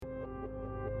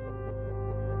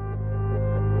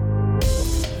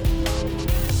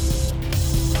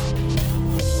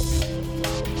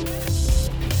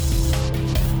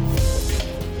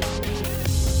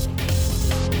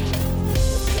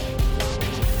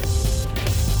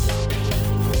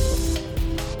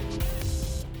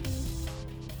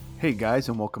Hey guys,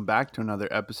 and welcome back to another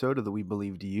episode of the We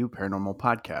Believe to You Paranormal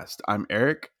Podcast. I'm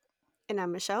Eric, And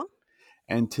I'm Michelle.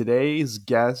 and today's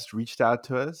guest reached out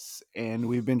to us, and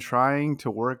we've been trying to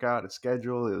work out a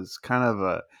schedule. It was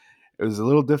a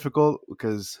little difficult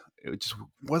because it just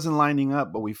wasn't lining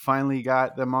up, but we finally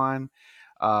got them on.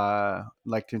 I'd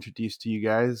like to introduce to you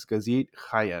guys Gazit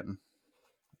Chaya.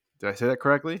 Did I say that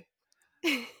correctly?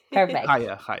 Perfect.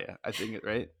 Chaya. I think it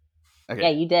right. Yeah,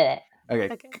 Okay. you did it.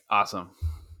 Okay. Okay. Awesome.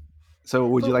 So,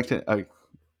 would you Well, like to?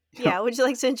 would you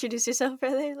like to introduce yourself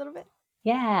further a little bit?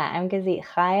 Yeah, I'm Gazit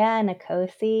Chaya,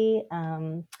 Nkosi.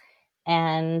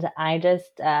 And I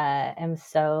just am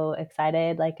so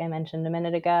excited, like I mentioned a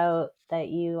minute ago, that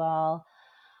you all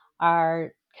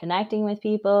are connecting with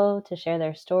people to share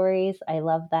their stories. I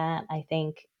love that. I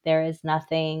think there is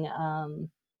nothing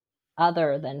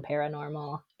other than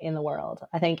paranormal in the world.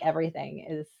 I think everything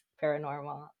is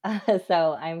paranormal.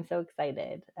 So I'm so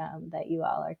excited that you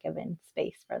all are given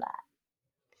space for that.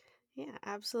 Yeah,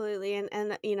 absolutely. And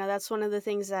that's one of the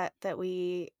things that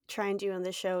we try and do on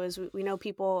this show is we know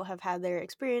people have had their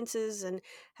experiences and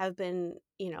have been,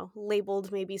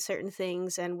 labeled maybe certain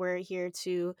things, and we're here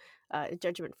to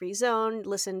judgment-free zone,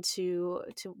 listen to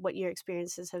what your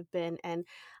experiences have been. And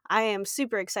I am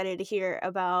super excited to hear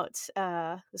about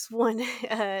this one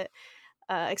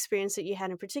experience that you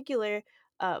had in particular.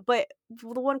 But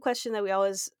the one question that we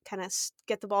always kind of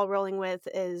get the ball rolling with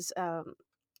is,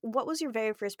 what was your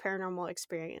very first paranormal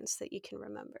experience that you can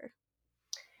remember?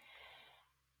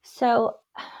 So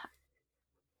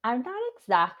I'm not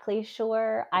exactly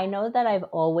sure. I know that I've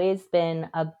always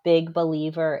been a big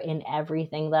believer in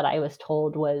everything that I was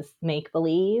told was make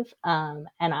believe. And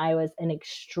I was an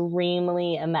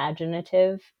extremely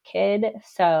imaginative kid.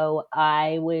 So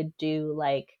I would do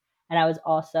and I was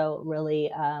also really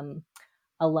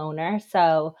a loner.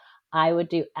 So I would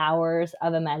do hours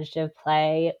of imaginative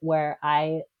play where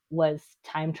I was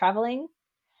time traveling.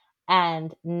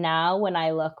 And now when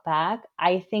I look back,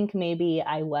 I think maybe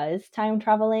I was time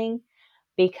traveling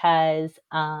because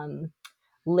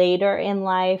later in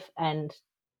life and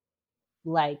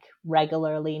like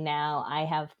regularly now, I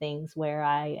have things where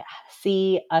I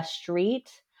see a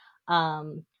street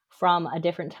from a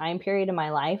different time period in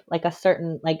my life, like a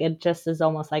certain, like it just is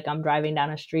almost like I'm driving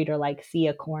down a street or like see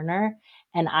a corner.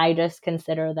 And I just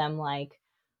consider them like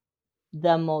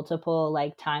the multiple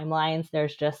like timelines,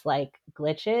 there's just like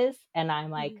glitches, and I'm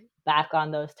like Mhm. back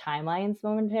on those timelines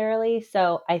momentarily.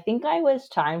 So I think I was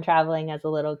time traveling as a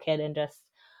little kid, and just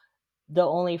the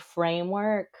only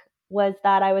framework was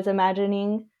that I was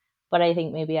imagining, but I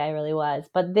think maybe I really was.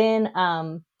 But then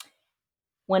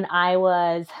when I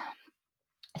was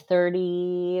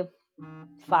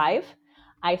 35,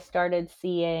 I started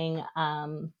seeing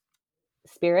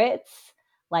spirits,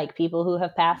 like people who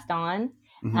have passed on,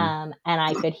 Mhm. and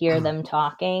I could hear them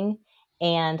talking.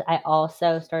 And I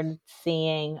also started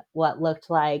seeing what looked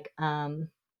like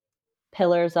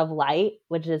pillars of light,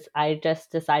 which is, I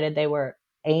just decided they were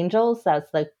angels.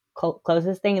 That's the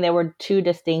closest thing. They were two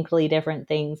distinctly different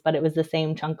things, but it was the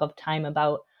same chunk of time,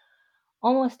 about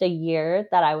almost a year,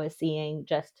 that I was seeing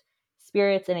just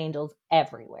spirits and angels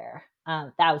everywhere,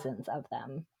 thousands of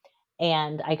them.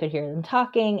 And I could hear them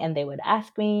talking, and they would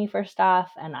ask me for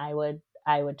stuff, and I would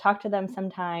talk to them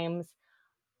sometimes.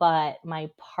 But my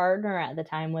partner at the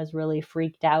time was really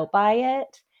freaked out by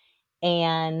it,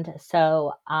 and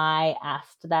so I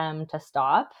asked them to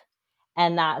stop.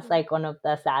 And that's Mhm. like one of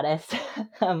the saddest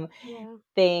Yeah.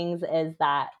 things, is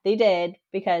that they did,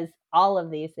 because all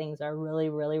of these things are really,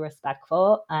 really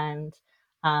respectful. And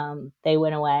they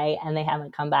went away and they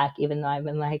haven't come back, even though I've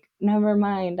been like, never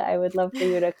mind, I would love for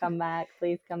you to come back.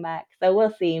 Please come back. So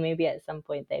we'll see. Maybe at some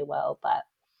point they will. But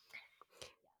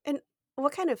And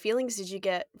what kind of feelings did you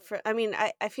get for? I mean,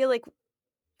 I feel like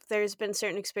there's been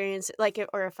certain experience, like,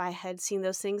 or if I had seen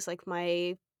those things, like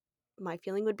my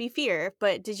feeling would be fear.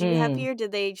 But did you have mm, fear?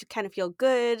 Did they just kind of feel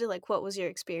good? Like, what was your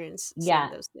experience seeing yeah,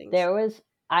 those things? there was,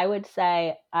 I would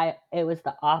say it was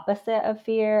the opposite of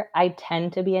fear. I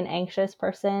tend to be an anxious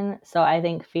person, so I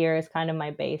think fear is kind of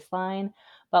my baseline.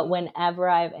 But whenever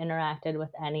I've interacted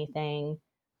with anything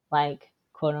like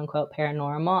quote unquote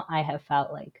paranormal, I have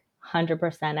felt like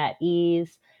 100% at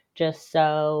ease, just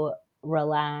so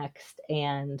relaxed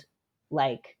and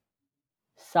like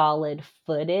solid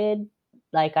footed.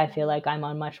 Like I feel Mhm. like I'm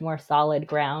on much more solid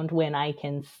ground when I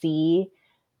can see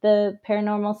the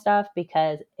paranormal stuff,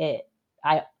 because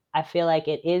I I feel like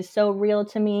it is so real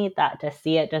to me that to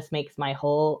see it just makes my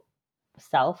whole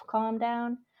self calm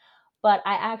down. But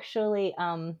I actually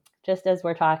just as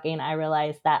we're talking, I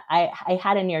realized that I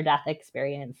had a near death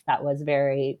experience that was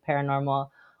very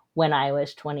paranormal when I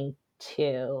was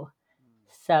 22.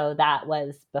 So that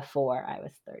was before I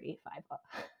was 35.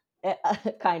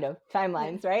 Kind of Yeah.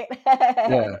 timelines, right?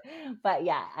 Yeah. But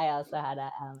yeah, I also had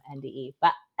a NDE.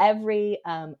 But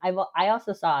I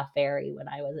also saw a fairy when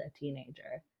I was a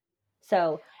teenager.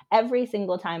 So every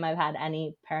single time I've had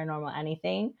any paranormal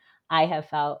anything, I have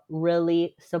felt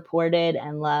really supported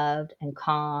and loved and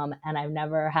calm, and I've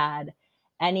never had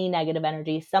any negative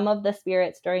energy. Some of the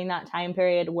spirits during that time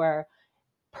period were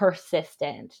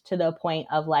persistent to the point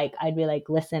of like I'd be like,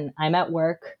 listen, I'm at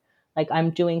work, like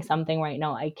I'm doing something right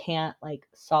now, I can't like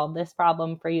solve this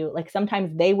problem for you. Like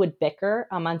sometimes they would bicker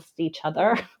amongst each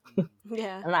other. Mm.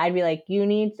 Yeah. And I'd be like,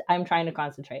 I'm trying to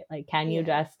concentrate, like can you Yeah.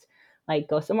 just like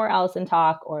go somewhere else and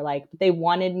talk, or like they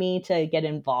wanted me to get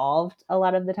involved a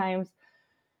lot of the times.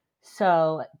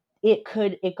 So it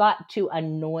got too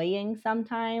annoying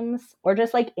sometimes, or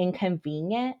just like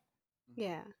inconvenient,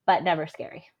 Yeah. but never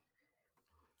scary.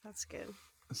 That's good.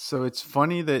 So it's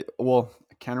funny that, well,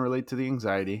 I can relate to the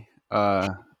anxiety.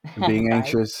 Being Sorry.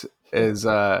 anxious is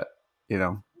you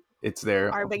know, it's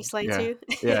there. Our baseline Yeah. too.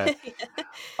 Yeah. Yeah.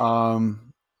 Um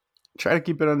Try to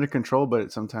keep it under control,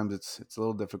 but sometimes it's a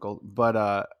little difficult.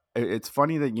 But it's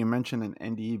funny that you mentioned an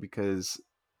NDE because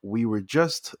we were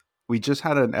just we just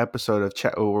had an episode of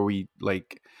chat where we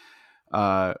like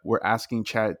we're asking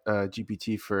chat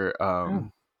GPT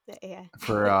Oh. The AI.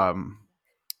 for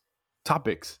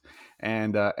topics,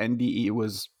 and NDE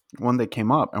was one that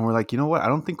came up, and we're like, you know what? I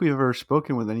don't think we've ever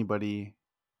spoken with anybody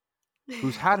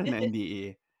who's had an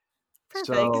NDE. Perfect.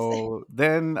 So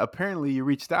then apparently you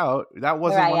reached out. That Here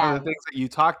wasn't I one of the am. things that you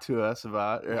talked to us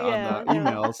about on the Yeah, no.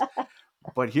 emails,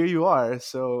 but here you are.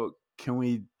 So can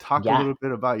we talk a Yeah. little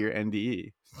bit about your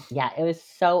NDE? Yeah, it was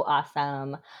so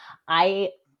awesome.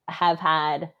 I have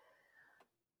had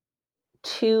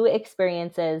two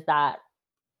experiences that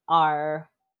are,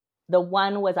 the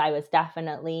one was I was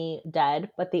definitely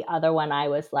dead, but the other one I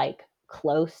was like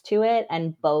close to it,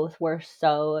 and both were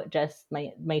so just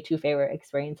my two favorite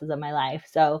experiences of my life.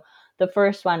 So the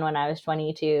first one, when I was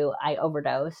 22, I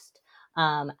overdosed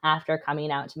after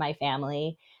coming out to my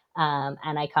family. And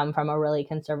I come from a really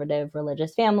conservative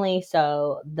religious family,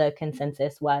 so the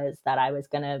consensus was that I was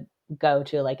going to go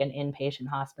to like an inpatient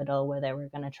hospital where they were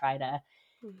going to try to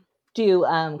Mm. do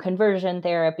conversion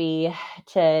therapy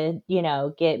to,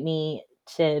 get me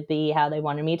to be how they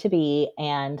wanted me to be.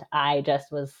 And I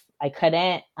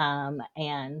couldn't.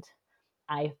 And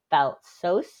I felt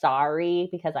so sorry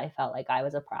because I felt like I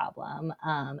was a problem.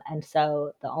 And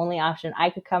so the only option I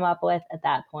could come up with at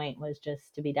that point was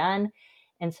just to be done.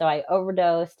 And so I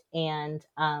overdosed, and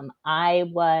I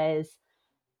was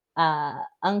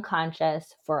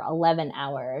unconscious for 11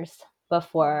 hours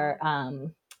before Wow.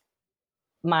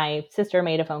 my sister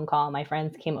made a phone call. My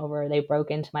friends came over, they broke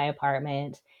into my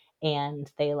apartment,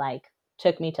 and they like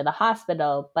took me to the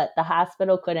hospital, but the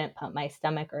hospital couldn't pump my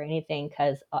stomach or anything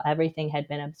because everything had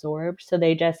been absorbed. So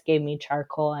they just gave me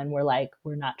charcoal and were like,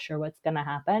 we're not sure what's going to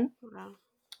happen. Wow.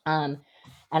 Um,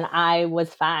 and I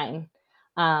was fine.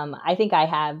 I think I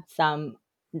had some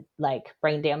like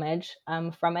brain damage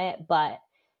from it, but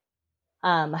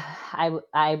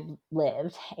I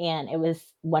lived, and it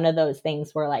was one of those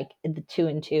things where like the two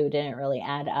and two didn't really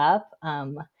add up.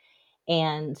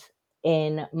 And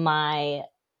in my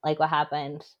like what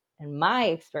happened in my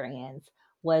experience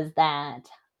was that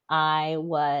I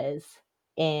was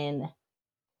in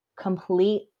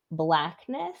complete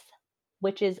blackness,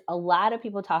 which is, a lot of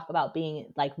people talk about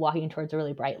being like walking towards a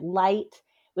really bright light.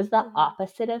 It was the Mhm.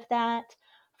 opposite of that.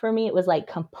 For me, it was like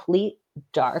complete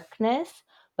darkness,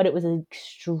 but it was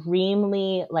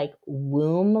extremely like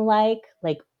womb like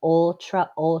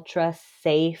ultra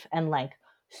safe, and like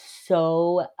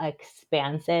so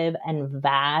expansive and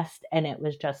vast. And it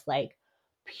was just like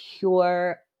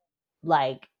pure,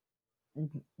 like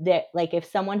that, like if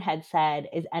someone had said,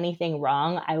 is anything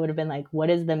wrong, I would have been like, what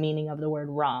is the meaning of the word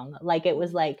wrong? Like it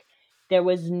was Mm. like there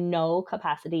was no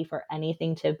capacity for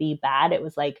anything to be bad. It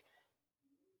was like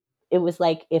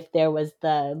if there was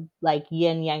the like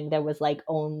yin yang, there was like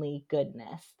only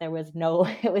goodness. There was no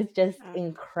it was just Uh,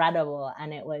 incredible,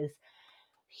 and it was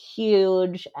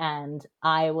huge. And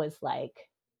I was like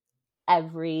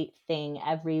everything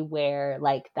everywhere,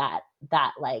 like that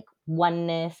like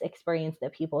oneness experience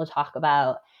that people talk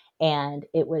about. And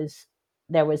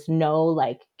there was no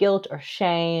like guilt or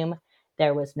shame,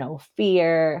 there was no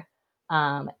fear.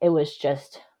 It was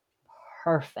just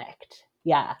perfect.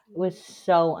 Yeah, it was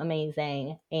so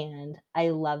amazing, and I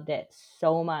loved it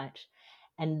so much.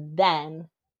 And then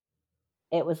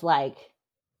it was like,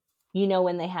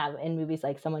 when they have in movies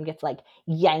like someone gets like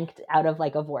yanked out of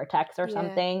like a vortex or yeah.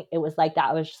 something, it was like that.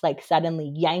 I was just like suddenly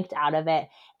yanked out of it,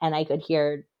 and I could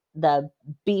hear the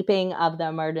beeping of the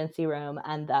emergency room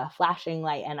and the flashing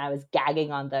light, and I was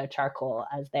gagging on the charcoal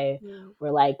as they Mm.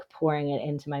 were like pouring it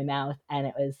into my mouth, and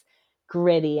it was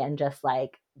gritty and just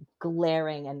like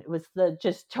glaring, and it was the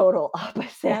just total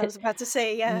Yeah, I opposite. was about to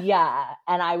say, yeah. Yeah,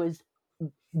 and I was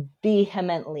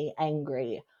vehemently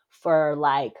angry for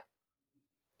like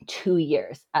 2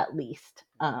 years at least,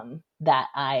 that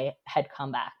I had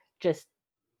come back just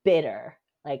bitter.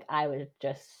 Like I was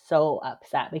just so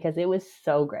upset because it was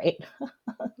so great.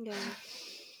 Yeah.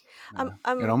 Yeah.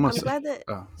 It I'm almost. glad that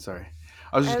Oh, sorry.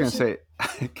 I was just I gonna was just say.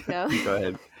 go. Go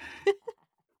ahead.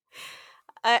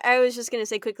 I was just gonna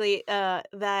say quickly,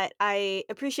 that I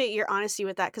appreciate your honesty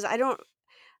with that, because I don't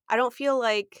feel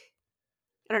like,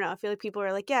 I don't know, I feel like people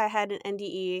are like, "Yeah, I had an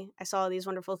NDE, I saw all these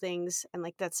wonderful things, and,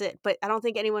 like, that's it." But I don't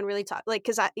think anyone really talked, like,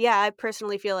 because I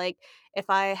personally feel like if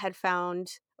I had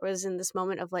found or was in this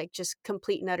moment of, like, just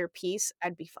complete and utter peace,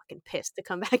 I'd be fucking pissed to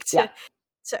come back Yeah.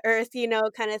 to Earth,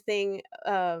 kinda thing,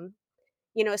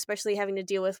 especially having to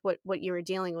deal with what you were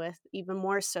dealing with even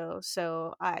more so.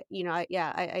 So I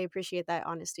appreciate that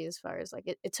honesty as far as, like,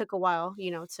 it took a while,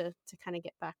 to kind of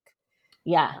get back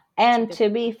Yeah. to And good to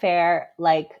be people. fair,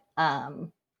 like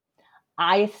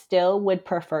I still would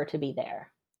prefer to be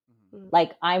there. Mm,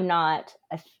 Like I'm not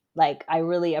like I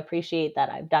really appreciate that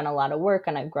I've done a lot of work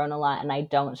and I've grown a lot and I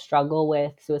don't struggle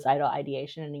with suicidal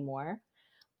ideation anymore.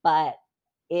 But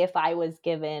if I was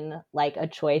given like a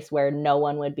choice where no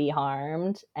one would be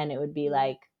harmed and it would be mm,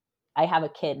 like I have a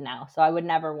kid now, so I would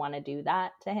never want to do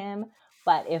that to him.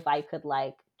 But if I could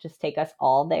like just take us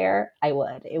all there, I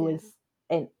would. yeah,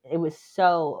 It was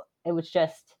so it was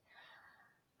just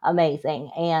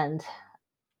amazing and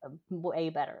way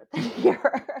better than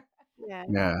here. yeah,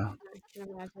 Yeah. I can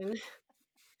imagine.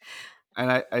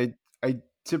 And I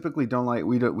typically don't like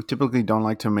we typically don't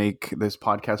like to make this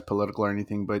podcast political or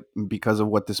anything, but because of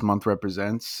what this month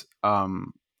represents,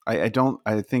 I don't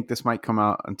I think this might come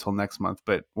out until next month,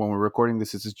 but when we're recording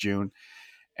this is June,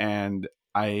 and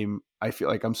I feel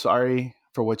like I'm sorry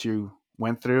for what you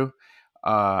went through.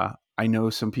 I know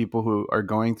some people who are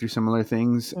going through similar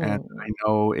things, and Mm, I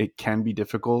know it can be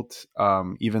difficult,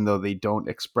 even though they don't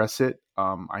express it.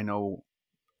 I know,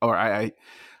 or I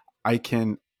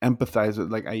can empathize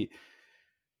with, like,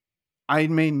 I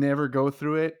may never go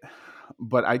through it,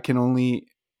 but I can only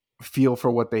feel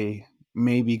for what they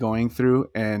may be going through.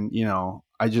 And,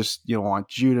 I just,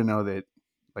 want you to know that,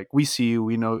 like, we see you,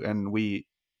 we know, and we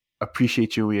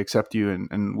appreciate you, we accept you,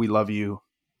 and we love you.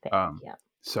 thank Um, you.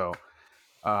 so,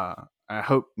 I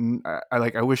hope,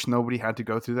 I wish nobody had to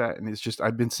go through that. And it's just,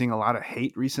 I've been seeing a lot of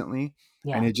hate recently,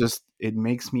 and Yeah. it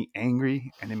makes me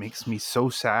angry and it makes me so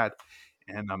sad.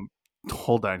 And,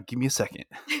 hold on, give me a second.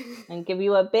 And give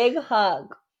you a big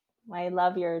hug. I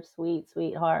love your sweet,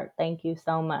 sweet heart. Thank you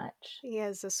so much. He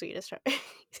has the sweetest heart.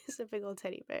 He's a big old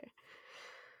teddy bear.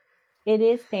 It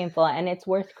is painful and it's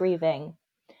worth grieving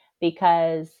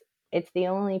because it's the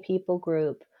only people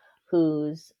group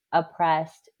who's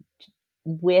oppressed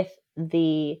with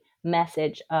the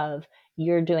message of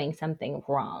you're doing something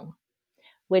wrong,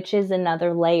 which is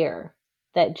another layer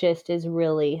that just is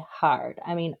really hard.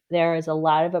 I mean, there is a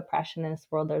lot of oppression in this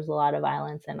world, there's a lot of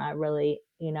violence, and I really,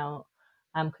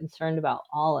 I'm concerned about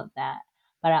all of that.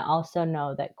 But I also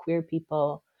know that queer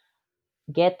people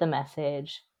get the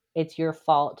message. It's your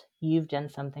fault. You've done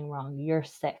something wrong. You're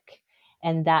sick.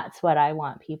 And that's what I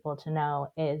want people to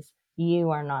know is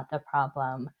you are not the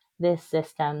problem. This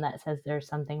system that says there's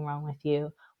something wrong with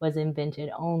you was invented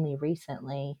only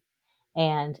recently,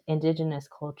 and indigenous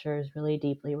cultures really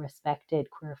deeply respected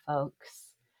queer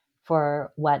folks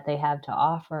for what they have to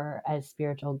offer as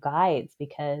spiritual guides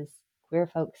because queer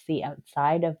folks see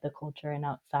outside of the culture and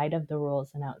outside of the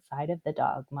rules and outside of the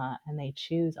dogma, and they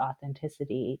choose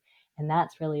authenticity. And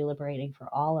that's really liberating for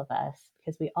all of us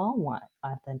because we all want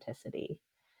authenticity.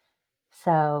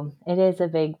 So it is a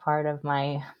big part of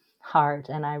my heart,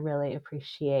 and I really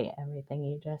appreciate everything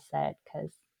you just said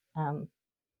because, um,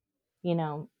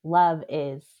 love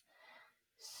is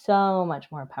so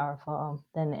much more powerful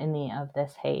than any of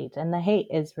this hate. And the hate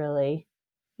is really,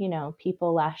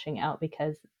 people lashing out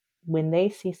because when they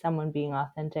see someone being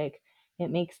authentic, it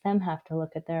makes them have to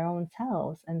look at their own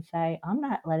selves and say, I'm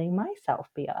not letting myself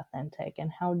be authentic.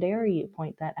 And how dare you Mm,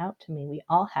 point that out to me? We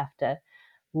all have to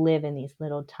live in these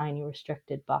little tiny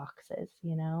restricted boxes.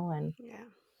 And yeah,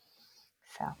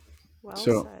 so, well So,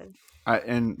 said.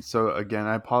 and so again,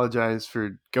 I apologize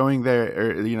for going there,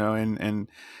 or, and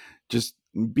just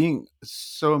being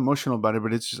so emotional about it.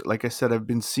 But it's just, like I said, I've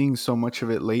been seeing so much of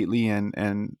it lately,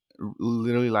 and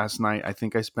literally last night, I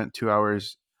think I spent 2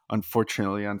 hours,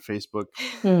 unfortunately, on Facebook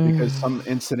because some mm,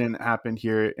 incident happened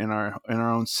here in our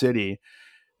own city,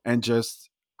 and just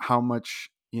how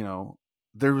much,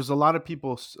 there was a lot of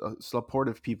people,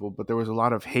 supportive people, but there was a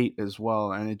lot of hate as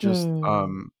well, and it just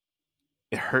Mm.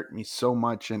 it hurt me so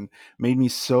much and made me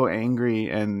so angry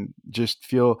and just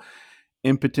feel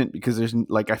impotent, because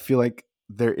like I feel like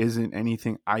there isn't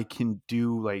anything I can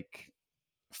do, like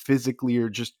physically, or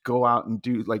just go out and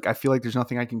do, like I feel like there's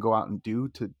nothing I can go out and do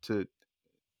to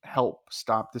help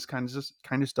stop this kind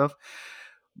of stuff.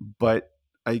 But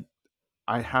I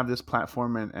I have this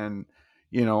platform, and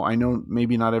I know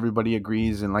maybe not everybody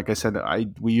agrees, and like I said,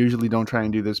 we usually don't try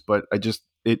and do this, but I just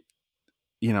it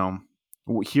you know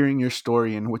hearing your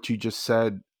story and what you just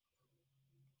said,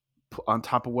 on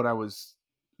top of what I was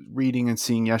reading and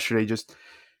seeing yesterday, just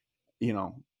you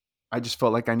know I just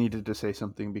felt like I needed to say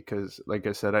something, because like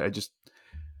I said,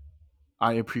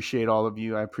 I appreciate all of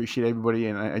you. I appreciate everybody,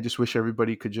 and I just wish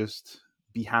everybody could just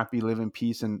be happy, live in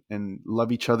peace, and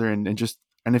love each other, and just,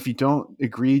 and if you don't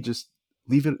agree, just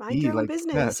leave it Mind be. your own Like,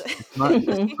 business. yes, it's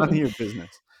none of your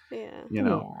business. Yeah. You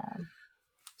know. Yeah.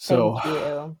 So, Thank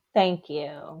you. Thank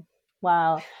you.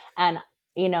 Well, and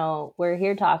we're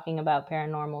here talking about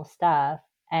paranormal stuff,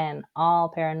 and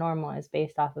all paranormal is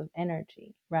based off of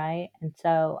energy, right? And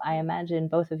so I imagine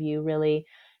both of you really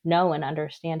know and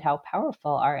understand how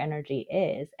powerful our energy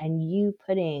is, and you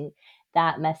putting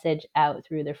that message out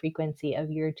through the frequency of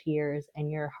your tears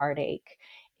and your heartache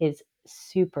is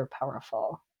super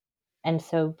powerful. And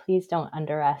so please don't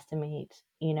underestimate,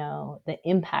 the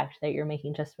impact that you're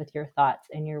making just with your thoughts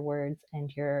and your words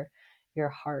and your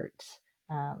heart.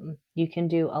 You can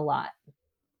do a lot.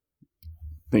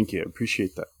 thank you. I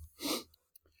appreciate that.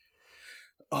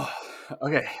 Oh,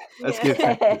 okay, let's Yeah. get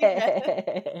back to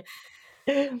it.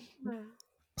 Yeah.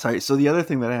 Sorry. So the other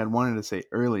thing that I had wanted to say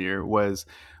earlier was,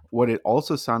 what it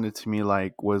also sounded to me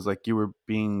like was like you were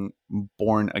being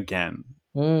born again.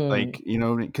 Mm. Like,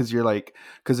 because you're like,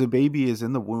 because a baby is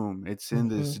in the womb, it's in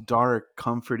this Mhm. dark,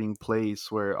 comforting place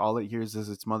where all it hears is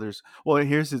its mother's. Well, it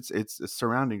hears its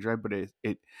surroundings, right? But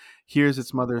it hears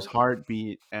its mother's Sound.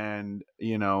 heartbeat, and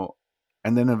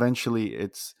then eventually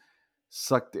it's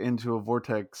sucked into a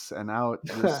vortex and out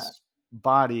this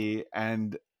body,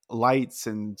 and lights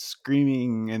and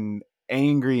screaming and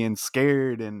angry and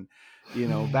scared, and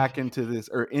back into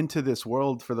this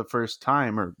world for the first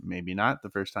time, or maybe not the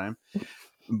first time,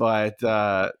 but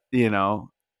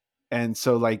and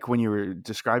so, like, when you were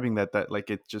describing that, like,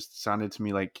 it just sounded to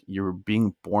me like you were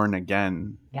being born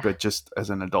again, Yeah. but just as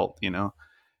an adult.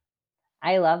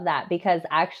 I love that because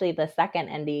actually the second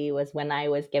NDE was when I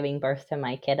was giving birth to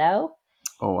my kiddo,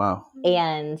 Oh, wow. Mm.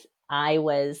 and I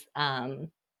was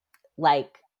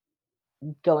like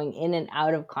going in and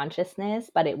out of consciousness,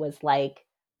 but it was like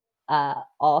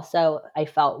also I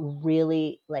felt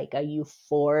really like a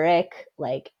euphoric,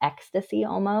 like ecstasy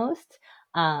almost.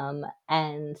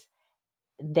 And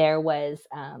there was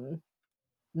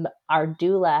our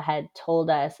doula had told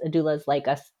us, a doula is like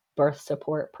a birth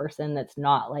support person that's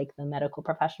not like the medical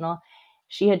professional.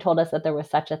 She had told us that there was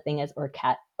such a thing as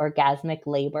orgasmic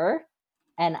labor.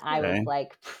 And I was Okay. Oh.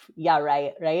 like, yeah,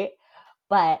 right, right.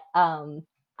 But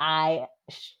I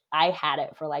had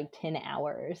it for like 10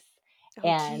 hours. Oh,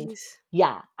 And geez.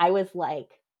 yeah, I was like,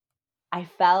 I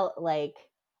felt like,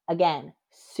 again,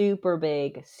 super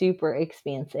big, super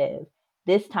expansive.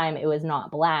 This time it was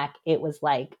not black. It was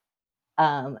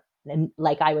um,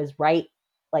 like I was right,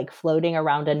 like floating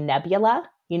around a nebula.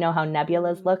 You know how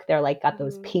nebulas Mm. look? They're like got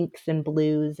those Mhm. pinks and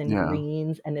blues and Yeah.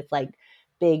 greens, and it's like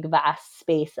big, vast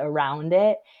space around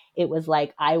it. It was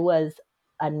like I was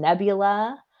a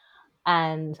nebula,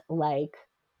 and like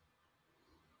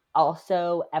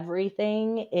also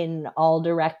everything in all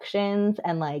directions,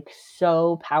 and like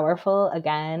so powerful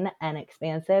again and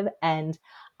expansive. And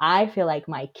I feel like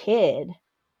my kid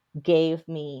gave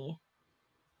me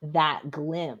that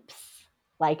glimpse.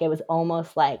 Like it was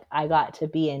almost like I got to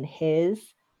be in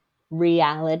his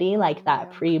reality, like Oh, that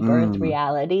yeah. pre-birth Mm.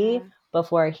 reality Yeah.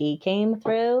 before he came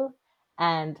through.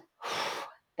 And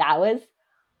that was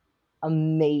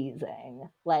amazing.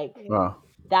 Like Yeah. Wow.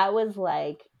 that was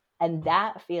like, and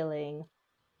that feeling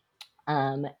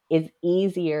is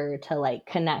easier to like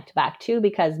connect back to,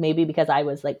 because maybe because I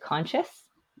was like conscious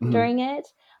Hmm. during it.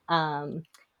 Um,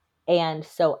 and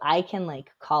so I can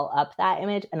like call up that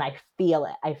image and I feel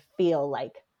it. I feel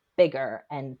like bigger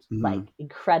and Hmm. like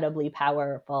incredibly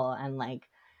powerful and like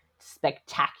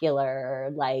spectacular,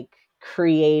 like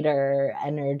creator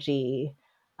energy.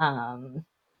 Um,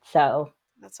 so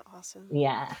That's awesome.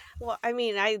 yeah. Well, I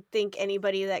mean, I think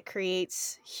anybody that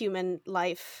creates human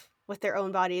life with their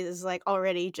own bodies is like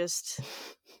already just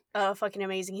a fucking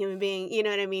amazing human being. You know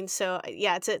what I mean? So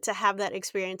yeah, to have that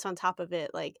experience on top of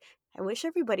it, like I wish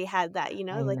everybody had that,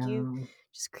 I like you know.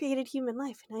 just created human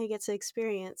life. And now you get to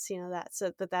experience, that.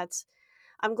 So, but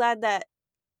I'm glad that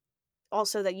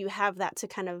also that you have that to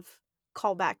kind of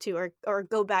call back to, or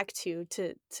go back to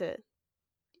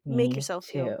make Me yourself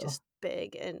feel too. just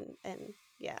big, and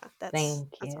yeah,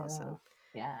 Thank that's awesome. you.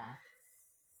 Yeah.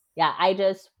 Yeah, I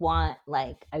just want,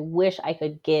 like, I wish I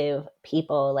could give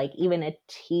people like even a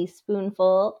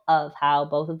teaspoonful of how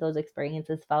both of those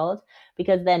experiences felt,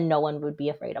 because then no one would be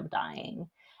afraid of dying.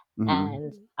 Hmm.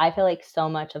 And Mm, I feel like so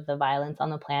much of the violence on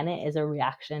the planet is a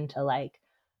reaction to like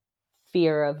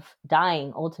fear of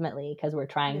dying ultimately, because we're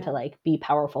trying to yeah, like be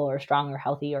powerful or strong or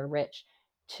healthy or rich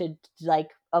to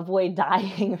like avoid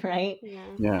dying, right?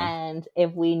 yeah. Yeah. And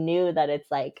if we knew that it's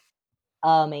like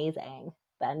amazing,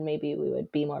 then maybe we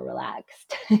would be more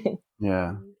relaxed.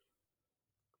 Yeah. Mm.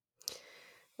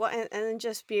 Well, and then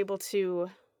just be able to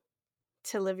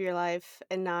live your life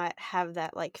and not have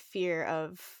that like fear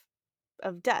of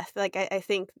death. Like I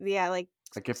think, yeah, like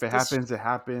Like if it this, happens, it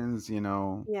happens.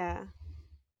 yeah.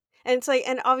 And it's like,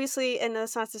 and obviously, and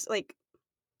that's not just like,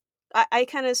 I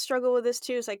kind of struggle with this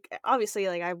too. It's like, obviously,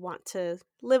 like I want to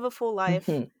live a full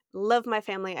life, Mhm. love my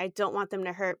family. I don't want them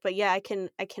to hurt. But yeah, I can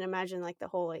imagine like the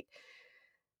whole like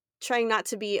trying not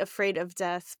to be afraid of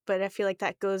death. But I feel like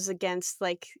that goes against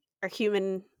like our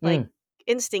human like Mm.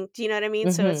 instinct. You know what I mean?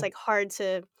 So it's Mhm. like hard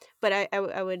to. But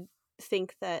I would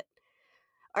think that,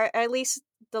 or at least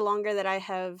the longer that I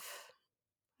have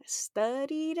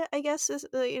studied, I guess, is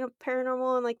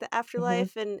paranormal and like the Mhm.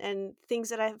 afterlife, and things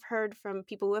that I've heard from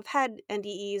people who have had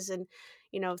NDEs, and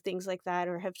things like that,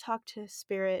 or have talked to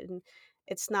spirit, and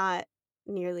it's not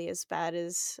nearly as bad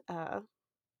as,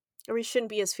 or we shouldn't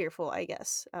be as fearful, I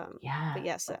guess. But Yeah.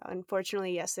 yes,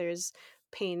 unfortunately, yes, there's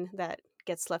pain that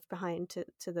gets left behind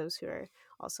to those who are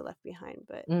also left behind.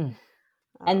 But Mm.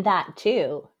 And um that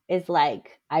too is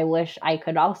like, I wish I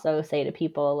could also say to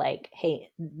people like,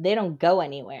 "Hey, they don't go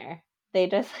anywhere. They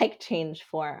just like change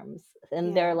forms,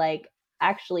 and they're yeah, like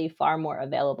actually far more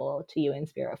available to you in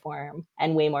spirit form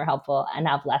and way more helpful and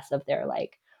have less of their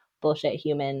like bullshit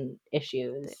human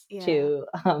issues yeah. to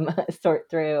sort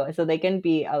through, so they can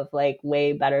be of like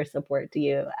way better support to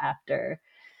you after.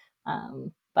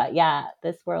 But yeah,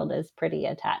 this world is pretty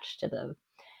attached to the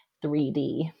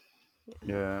 3D.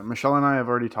 Yeah. Michelle and I have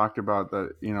already talked about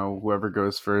that. Whoever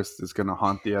goes first is going to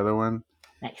haunt the other one.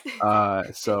 Nice.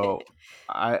 So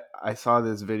I saw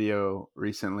this video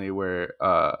recently where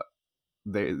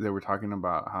they were talking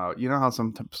about how how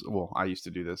sometimes, well, I used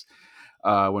to do this,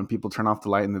 when people turn off the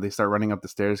light and then they start running up the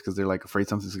stairs because they're like afraid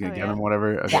something's gonna Oh get them, yeah.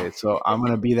 whatever. Yeah. Okay, so I'm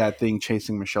gonna be that thing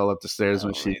chasing Michelle up the stairs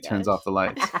when Oh she my turns off gosh. the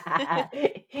lights.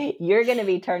 You're gonna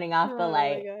be turning off the Oh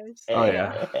my light. gosh. Oh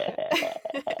yeah.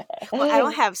 Well, I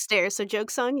don't have stairs, so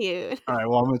joke's on you. All right.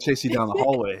 Well, I'm gonna chase you down the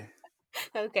hallway.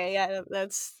 Okay, yeah,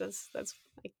 that's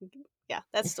I can, yeah,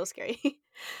 that's still scary.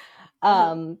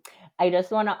 Um, um, I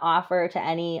just want to offer to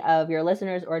any of your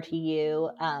listeners or to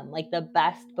you, like the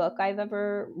best book I've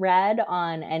ever read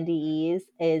on NDEs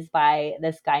is by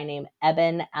this guy named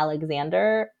Eben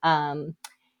Alexander, and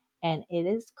it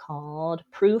is called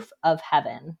Proof of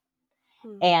Heaven.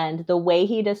 hmm, And the way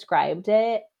he described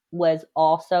it was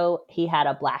also he had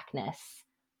a blackness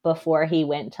before he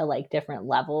went to like different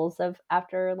levels of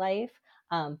afterlife.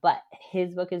 But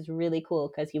his book is really cool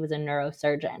because he was a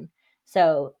neurosurgeon.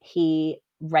 So he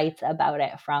writes about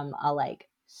it from a like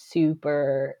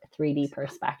super 3D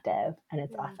perspective, and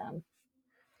it's yeah. awesome.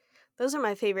 Those are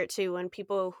my favorite too, when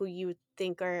people who you would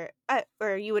think are,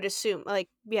 or you would assume, like,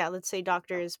 yeah, let's say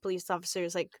doctors, police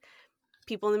officers, like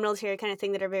people in the military kind of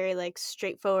thing, that are very like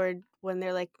straightforward, when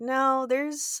they're like, no,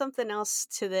 there's something else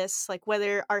to this. Like,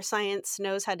 whether our science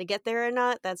knows how to get there or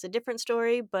not, that's a different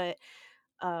story. But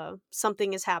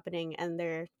something is happening, and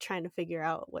they're trying to figure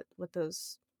out what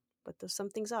those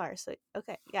somethings are. So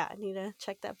okay, yeah, I need to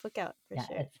check that book out for Yeah,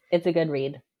 sure. it's a good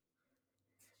read.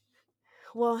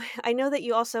 Well, I know that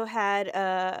you also had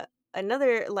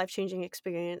another life-changing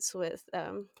experience with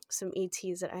some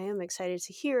ETs that I am excited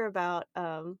to hear about,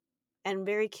 and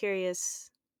very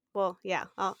curious. Well, yeah,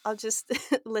 I'll just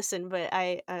listen, but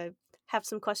I have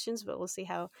some questions, but we'll see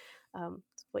how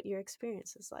what your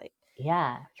experience is like.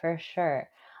 Yeah, for sure.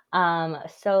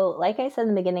 So like I said in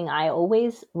the beginning, I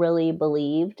always really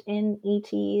believed in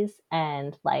ETs,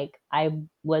 and like I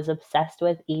was obsessed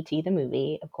with ET the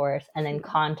movie, of course, and then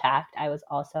Contact I was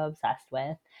also obsessed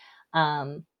with.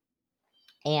 Um,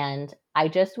 and I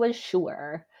just was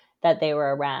sure that they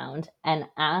were around. And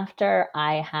after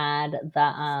I had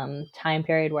the time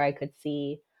period where I could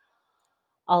see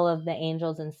all of the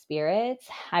angels and spirits,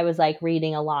 I was like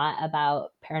reading a lot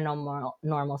about paranormal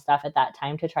normal stuff at that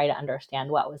time to try to understand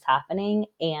what was happening.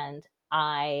 And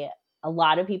I a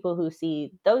lot of people who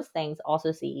see those things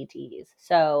also see ETs.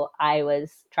 So I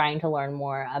was trying to learn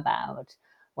more about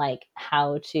like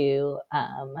how to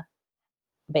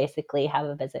basically have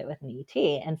a visit with an ET.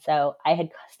 And so I had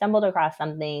stumbled across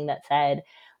something that said,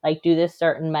 like, do this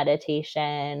certain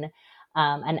meditation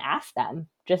and ask them,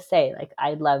 just say, like,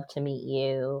 I'd love to meet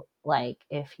you. Like,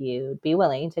 if you'd be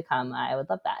willing to come, I would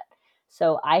love that.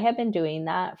 So I have been doing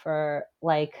that for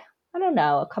like, I don't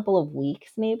know, a couple of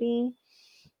weeks maybe.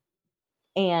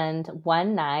 And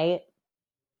one night,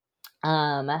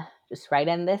 um, just right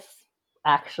in this,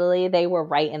 actually, they were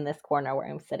right in this corner where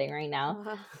I'm sitting right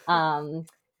now. Uh, Um,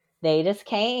 they just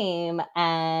came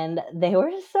and they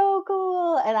were so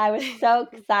cool. And I was so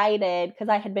excited because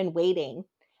I had been waiting.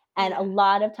 And a yeah.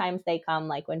 lot of times they come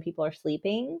like when people are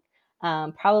sleeping.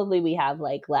 Probably we have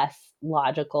like less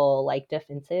logical like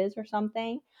differences or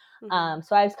something. Hmm.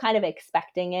 So I was kind of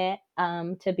expecting it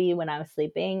to be when I was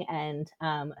sleeping. And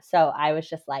so I was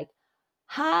just like,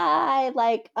 hi,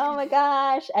 like, oh my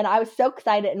gosh. And I was so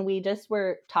excited. And we just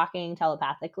were talking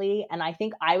telepathically. And I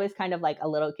think I was kind of like a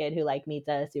little kid who like meets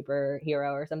a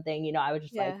superhero or something. You know, I was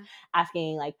just like Yeah.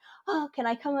 asking, like, oh, can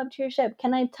I come up to your ship?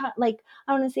 Can I talk? Like,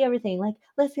 I want to see everything. Like,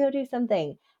 let's go do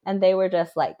something. And they were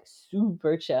just like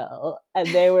super chill. And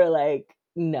they were like,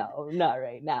 no, not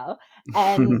right now.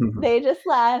 And they just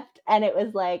left. And it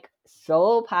was like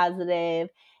so positive,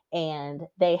 and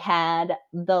they had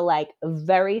the like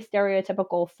very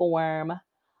stereotypical form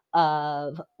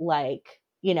of like,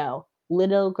 you know,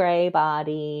 little gray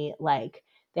body. Like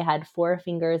they had four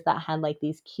fingers that had like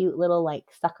these cute little like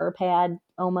sucker pad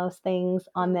almost things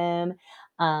on Oh. them.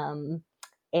 um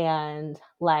and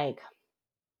like,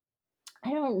 I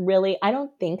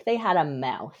don't think they had a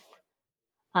mouth,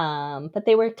 but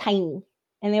they were tiny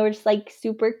and they were just like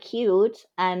super cute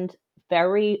and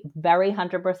very, very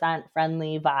 100%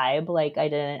 friendly vibe. Like I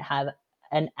didn't have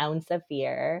an ounce of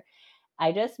fear.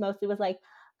 I just mostly was like,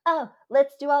 oh,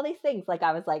 let's do all these things. Like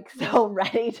I was like so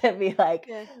ready to be like,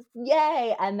 Yeah.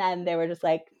 yay. And then they were just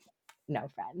like, no,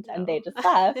 friend. And they No. just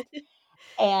left.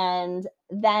 And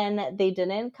then they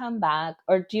didn't come back.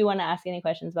 Or do you want to ask any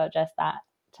questions about just that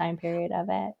time period of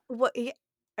it? What? Yeah.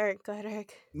 All right. Go ahead,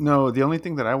 Eric. No, the only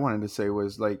thing that I wanted to say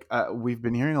was like we've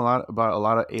been hearing a lot about a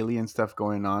lot of alien stuff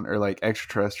going on, or like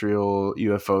extraterrestrial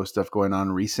UFO stuff going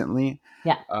on recently.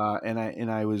 Yeah.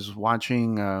 And I was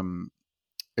watching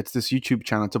it's this YouTube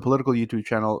channel. It's a political YouTube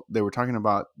channel. They were talking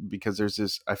about, because there's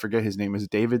this, I forget his name, is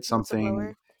David something.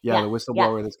 Whistleblower. Yeah, Yeah. the Yeah.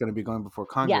 whistleblower that's going to be going before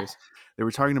Yeah. Congress. They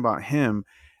were talking about him,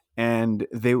 and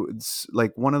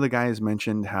like one of the guys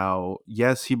mentioned how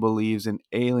yes, he believes in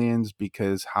aliens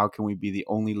because how can we be the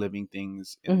only living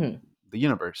things in Hmm. the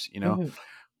universe, Hmm.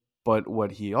 But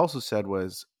what he also said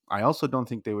was, I also don't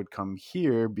think they would come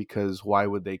here because why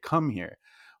would they come here?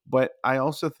 But I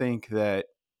also think that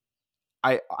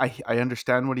I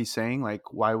understand what he's saying.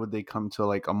 Like, why would they come to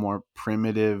like a more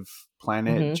primitive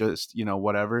planet? Hmm. Just,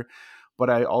 whatever. But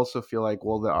I also feel like,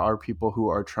 well, there are people who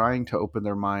are trying to open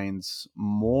their minds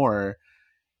more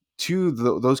to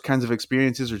those kinds of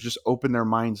experiences, or just open their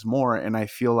minds more. And I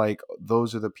feel like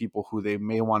those are the people who they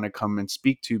may want to come and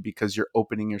speak to, because you're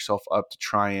opening yourself up to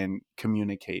try and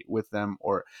communicate with them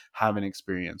or have an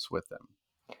experience with them.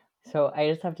 So I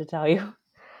just have to tell you,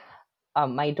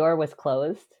 my door was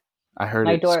closed. I heard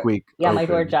My it door, squeak yeah, my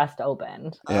door open. just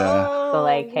opened. Yeah. So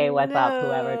like, Oh hey, what's up?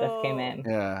 Whoever just came no. in.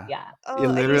 Yeah. Yeah. It Oh, and you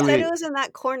Yeah. said it literally. was in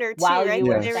that corner too, While right? you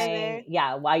That were they were Yes. there. saying,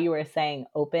 yeah, while you were saying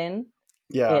open,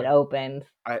 it Yeah. opened.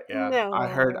 I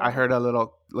heard a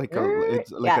little, like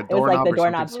it's like Yeah, a it was like the doorknob or something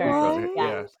doorknob squeak over turned. here. Yeah.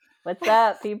 Yeah. What? What's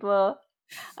up, people?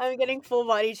 I'm getting full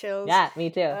body chills. Yeah, me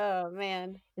too. Oh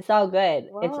man. It's all good.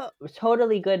 It's Well,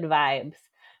 totally good vibes, yeah.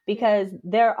 because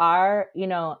there are,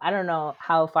 I don't know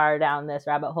how far down this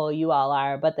rabbit hole you all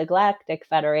are, but the Galactic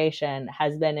Federation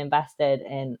has been invested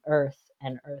in Earth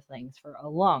and Earthlings for a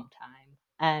long time.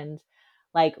 And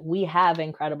like, we have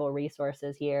incredible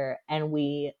resources here, and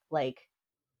we like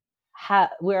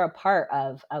we're a part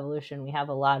of evolution. We have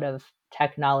a lot of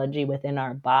technology within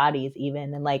our bodies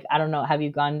even. And like, I don't know, have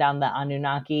you gone down the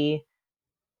Anunnaki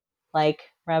like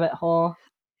rabbit hole?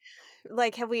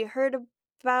 Like, have we heard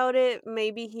about it?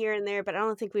 Maybe here and there, but I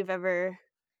don't think we've ever.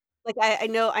 Like, I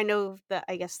know that.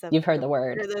 I guess You've heard the the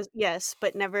word. or those, yes,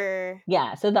 but never.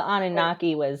 Yeah, so the Or,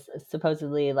 Anunnaki was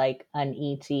supposedly like an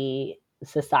ET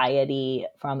society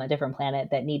from a different planet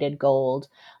that needed gold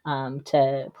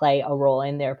to play a role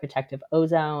in their protective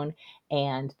ozone,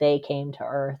 and they came to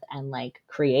Earth and like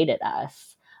created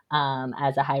us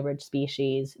as a hybrid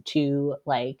species to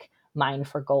like mine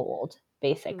for gold, mm,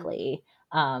 basically.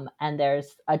 And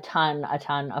there's a ton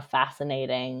of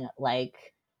fascinating like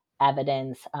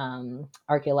evidence,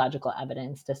 archaeological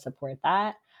evidence to support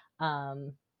that.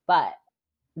 But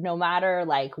no matter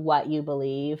like what you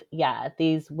believe, yeah,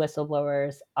 these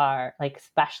whistleblowers are like,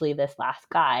 especially this last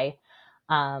guy,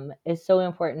 is so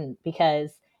important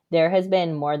because there has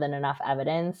been more than enough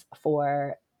evidence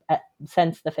for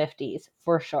since the 50s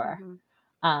for sure,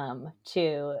 Mhm.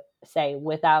 to say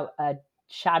without a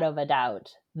shadow of a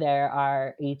doubt there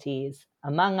are ETs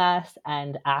among us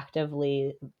and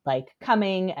actively like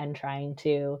coming and trying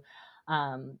to,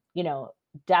 you know,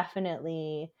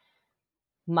 definitely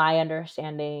my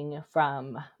understanding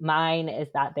from mine is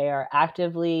that they are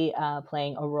actively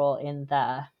playing a role in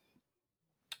the,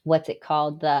 what's it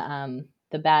called,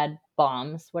 the bad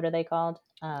bombs, what are they called,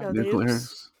 Oh, the nukes?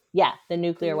 Nuclears. yeah, the The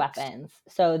nuclear nukes. weapons.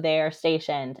 So they're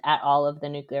stationed at all of the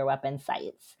nuclear weapon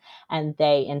sites and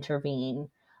they intervene,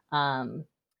 um,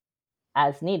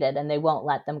 as needed, and they won't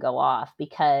let them go off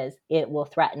because it will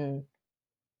threaten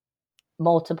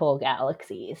multiple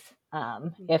galaxies,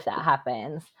 Mm. if that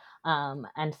happens.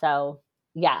 And so,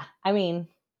 yeah, I mean,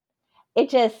 it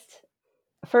just,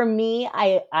 for me,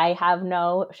 I have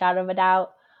no shadow of a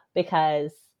doubt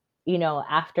because, you know,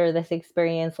 after this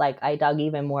experience, like I dug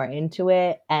even more into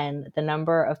it, and the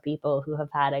number of people who have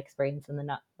had experience in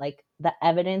the, like the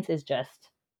evidence is just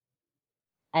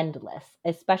endless,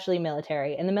 especially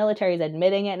military, and the military is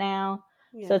admitting it now.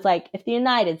 So it's Yeah. like if the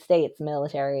United States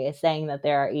military is saying that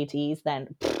there are ETs,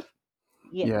 then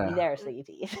yeah, Yeah. there's the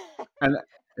ETs. And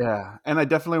yeah, and I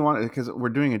definitely want, because we're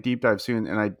doing a deep dive soon,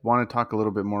 and I want to talk a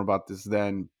little bit more about this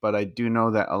then. But I do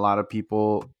know that a lot of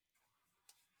people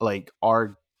like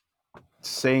are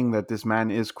saying that this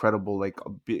man is credible, like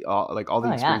all the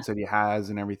Oh yeah. experience that he has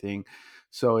and everything.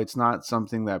 So it's not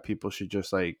something that people should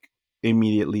just like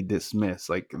immediately dismiss.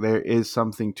 Like there is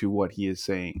something to what he is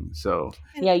saying. So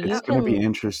And Yeah, you it's going to be can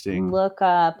interesting. look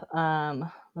up,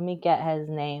 let me get his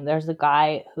name. There's a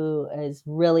guy who is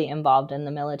really involved in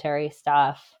the military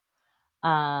stuff.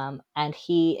 And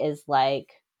he is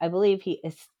like, I believe he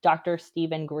is Dr.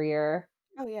 Stephen Greer.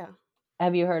 oh yeah.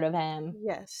 Have you heard of him?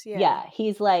 Yes, yeah. Yeah,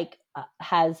 he's like,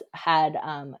 has had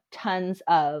tons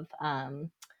of,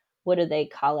 what do they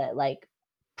call it, like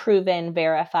proven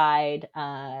verified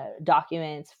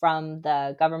documents from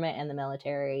the government and the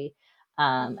military,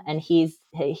 Mhm. and he's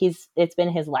it's been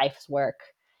his life's work.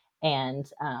 And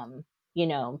you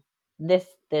know, this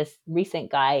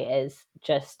recent guy is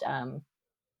just,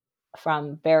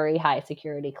 from very high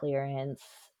security clearance,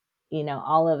 you know,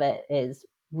 all of it is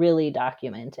really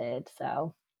documented.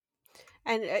 So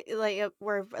And like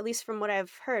where at least from what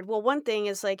I've heard, well, one thing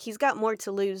is like he's got more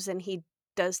to lose than he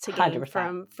does to gain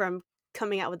 100%. from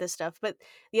coming out with this stuff. But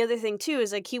the other thing too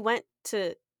is like he went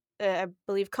to I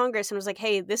believe Congress and was like,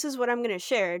 "Hey, this is what I'm going to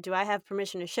share. Do I have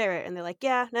permission to share it?" And they're like,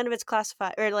 "Yeah, none of it's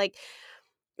classified," or like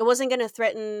it wasn't going to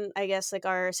threaten, I guess, like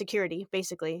our security,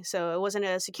 basically. So it wasn't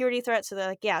a security threat. So they're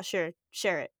like, "Yeah, sure,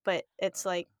 share it." But it's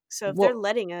like, so if they're Well,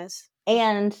 letting us,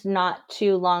 and not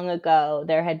too long ago,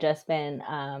 there had just been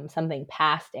something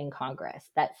passed in Congress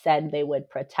that said they would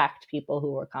protect people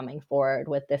who were coming forward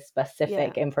with this yeah,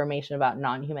 specific information about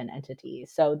non human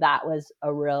entities. So that was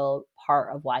a real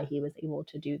part of why he was able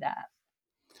to do that.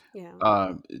 yeah,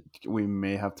 Uh, we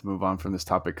may have to move on from this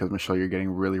topic because Michelle, you're getting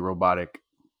really robotic.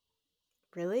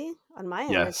 really, on my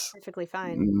end, it's Yes. perfectly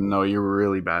fine. No, you're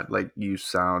really bad. Like you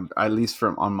sound, at least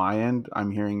from on my end,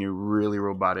 I'm hearing you really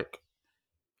robotic.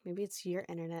 Maybe it's your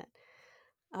internet.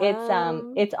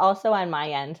 Um, It's also on my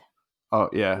end. Oh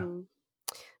yeah. hmm.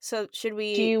 So should Do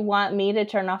we? you want me to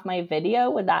turn off my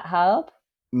video? Would that help?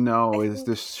 No, I is think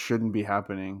this shouldn't be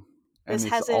happening. this And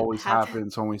it's hasn't always happened.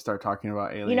 happens when we start talking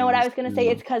about You know what I aliens. was going to say?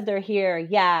 It's because they're here.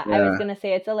 Yeah, I was Yeah. going to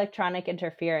say it's electronic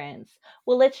interference.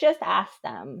 Well, let's just ask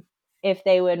them if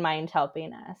they would mind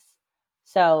helping us.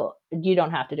 So you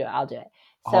don't have to do it. I'll do it.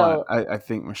 Hold on. So, I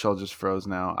think Michelle just froze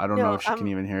now. I don't know No, if she can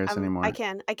even hear us I anymore.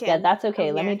 can, I yeah, can. that's I'm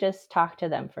okay. Let me here. just talk to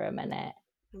them for a minute.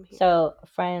 I'm here. So,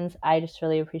 friends, I just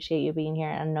really appreciate you being here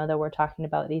and know that we're talking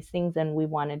about these things and we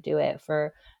want to do it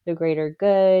for the greater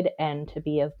good and to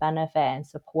be of benefit and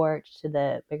support to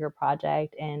the bigger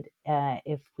project. And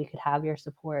if we could have your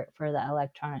support for the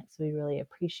electronics, we really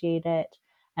appreciate it.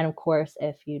 And of course,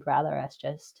 if you'd rather us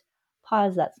just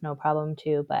pause, that's no problem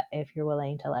too. But if you're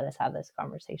willing to let us have this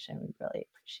conversation, we'd really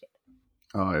appreciate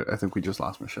Oh, I think we just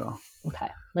lost Michelle. it. Okay,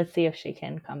 let's see if she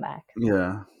can come back.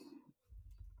 Yeah.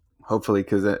 Hopefully,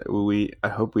 because I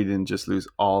hope we didn't just lose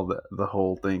all the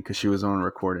whole thing because she was on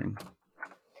recording.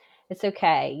 It's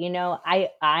okay. You know,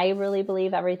 I really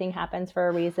believe everything happens for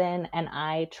a reason, and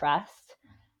I trust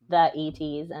the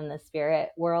ETs and the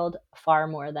spirit world far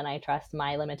more than I trust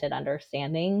my limited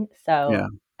understanding. So Yeah.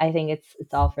 I think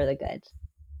it's all for the good.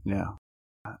 Yeah.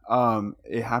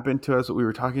 It happened to us. We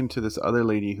were talking to this other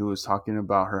lady who was talking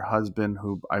about her husband,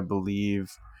 who I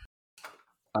believe.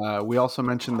 We also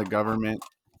mentioned the government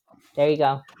There you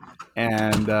go.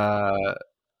 and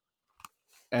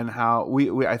how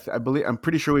I believe I'm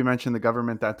pretty sure we mentioned the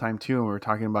government that time too, and we were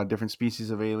talking about different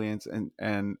species of aliens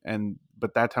and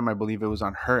but that time I believe it was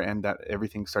on her end that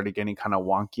everything started getting kind of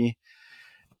wonky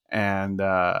and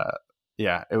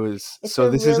yeah, it was. It's So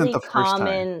a this isn't really the first time.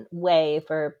 common way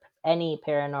for any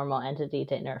paranormal entity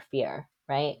to interfere,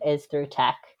 right? Is through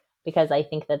tech, because I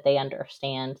think that they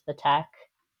understand the tech,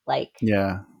 like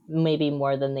Yeah. maybe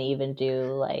more than they even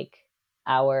do like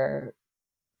our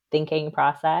thinking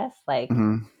process. Like,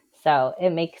 Hmm. so it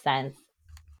makes sense.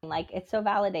 Like, it's so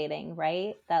validating,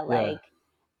 right? That Yeah. like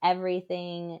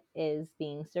everything is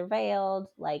being surveilled,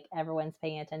 like everyone's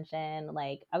paying attention.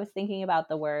 Like, I was thinking about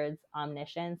the words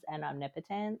omniscience and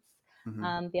omnipotence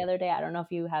Hmm. the other day. I don't know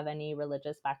if you have any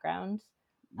religious background.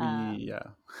 Um, Yeah.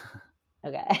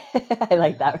 okay. I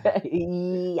like that.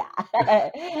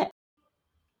 Yeah.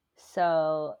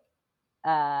 So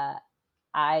uh,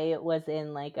 I was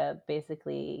in like a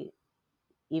basically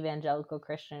evangelical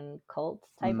Christian cult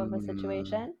type of a Mm,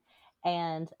 situation.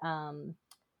 And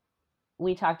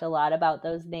we talked a lot about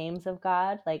those names of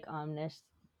God, like omnis,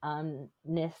 and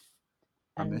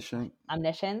omniscient.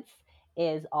 omniscience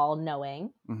is all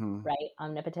knowing, Hmm. right?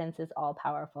 Omnipotence is all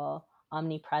powerful.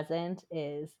 Omnipresent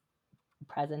is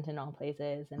present in all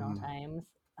places and all Hmm. times.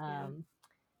 Yeah. Um,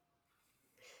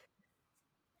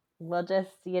 we'll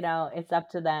just, it's up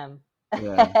to them.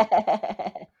 Yeah.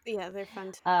 Yeah, they're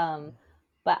fun. um,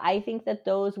 but I think that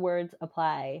those words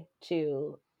apply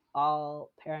to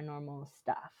all paranormal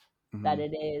stuff, that Hmm.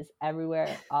 it is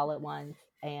everywhere all at once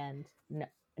and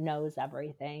knows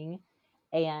everything.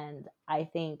 And I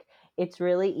think it's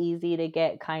really easy to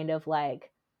get kind of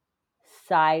like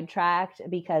sidetracked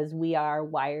because we are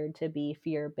wired to be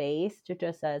fear based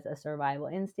just as a survival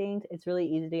instinct. It's really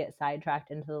easy to get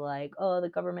sidetracked into like, oh, the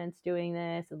government's doing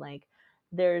this, and like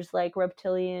there's like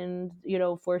reptilian,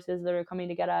 forces that are coming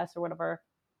to get us or whatever.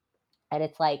 And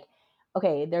it's like,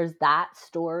 okay, there's that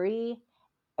story,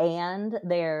 and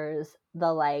there's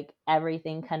the like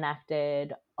everything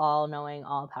connected, all knowing,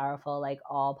 all powerful, like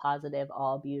all positive,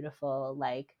 all beautiful,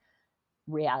 like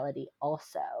reality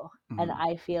also. And Hmm.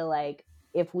 I feel like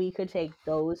if we could take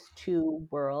those two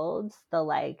worlds, the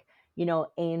like,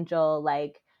 angel,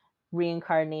 like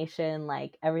reincarnation,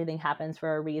 like everything happens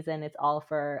for a reason, it's all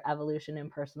for evolution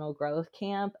and personal growth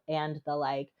camp, and the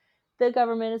like, the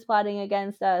government is plotting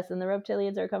against us and the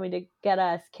reptilians are coming to get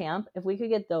us camp, if we could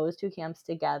get those two camps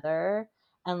together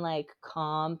and like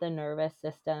calm the nervous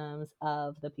systems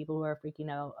of the people who are freaking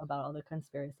out about all the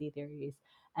conspiracy theories,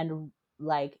 and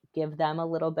like give them a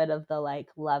little bit of the like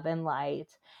love and light,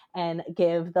 and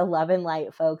give the love and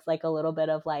light folks like a little bit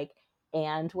of like,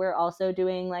 and we're also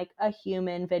doing like a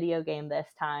human video game this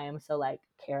time, so like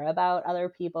care about other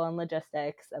people and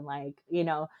logistics, and like,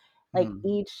 like Hmm.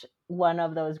 each one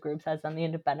of those groups has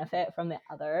something to benefit from the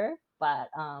other. But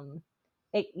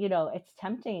it's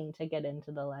tempting to get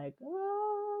into the like,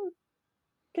 oh,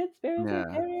 conspiracy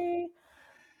Yeah. theory,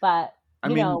 but I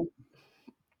mean,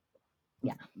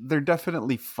 yeah. they're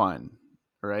definitely fun,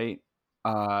 right?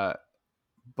 Uh,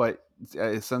 but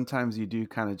sometimes you do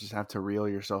kind of just have to reel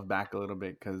yourself back a little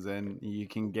bit because then you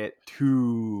can get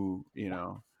too,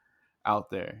 Yeah. out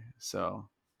there. So,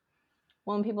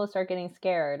 When people start getting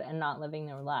scared and not living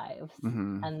their lives.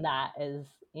 hmm, And that is,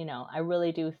 I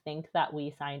really do think that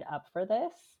we signed up for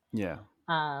this. yeah.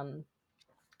 Um,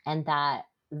 and that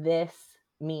this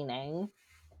meaning,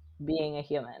 being a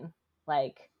human,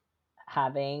 like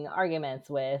having arguments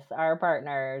with our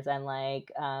partners, and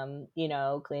like,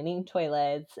 cleaning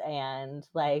toilets, and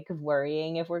like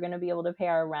worrying if we're going to be able to pay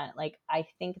our rent. Like, I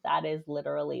think that is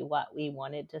literally what we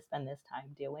wanted to spend this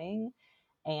time doing.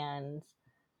 And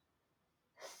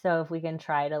so if we can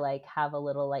try to like have a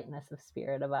little lightness of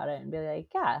spirit about it and be like,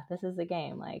 yeah, this is a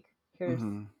game. Like, here's,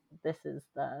 Hmm. this is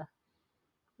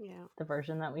Yeah. the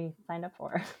version that we signed up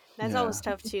for. That's Yeah. always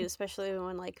tough too, especially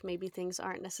when like maybe things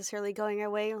aren't necessarily going our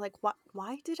way. Like, what?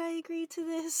 Why did I agree to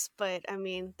this? But I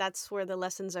mean, that's where the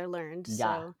lessons are learned.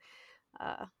 Yeah.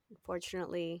 So,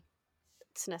 unfortunately,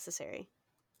 it's necessary.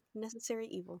 Necessary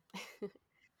evil.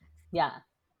 Yeah.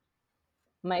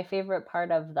 My favorite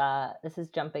part of this is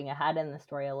jumping ahead in the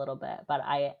story a little bit, but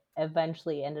I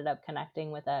eventually ended up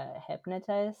connecting with a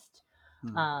hypnotist,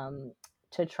 Hmm. um,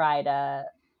 to try to,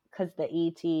 because the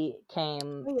ET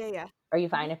came. Oh yeah, yeah. Are you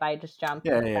Mhm. fine if I just jump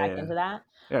Yeah. Yeah. back Yeah. into that?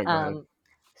 Yeah. Go ahead. Um,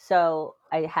 so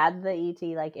I had the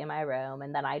ET like in my room,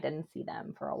 and then I didn't see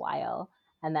them for a while.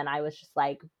 And then I was just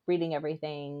like reading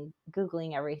everything,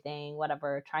 Googling everything,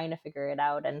 whatever, trying to figure it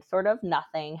out. And sort of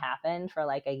nothing happened for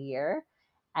like a year.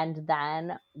 And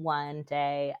then one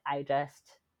day I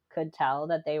just could tell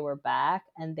that they were back,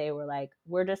 and they were like,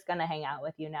 we're just going to hang out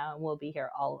with you now, and we'll be here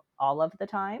all of the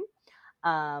time.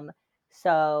 Um,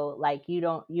 so like you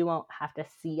won't have to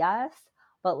see us,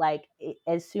 but like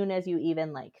as soon as you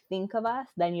even like think of us,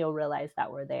 then you'll realize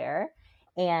that we're there.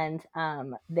 And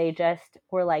they just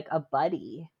were like a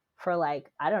buddy for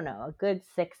like, I don't know, a good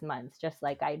 6 months. Just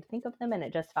like I'd think of them, and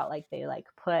it just felt like they like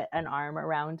put an arm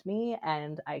around me,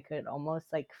 and I could almost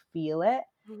like feel it.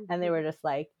 And they were just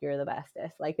like, you're the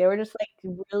bestest. Like they were just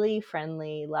like really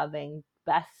friendly, loving,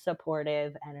 best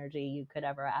supportive energy you could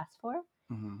ever ask for.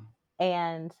 Mm-hmm.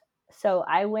 And so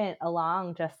I went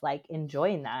along just like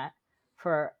enjoying that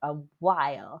for a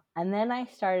while. And then I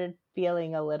started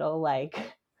feeling a little like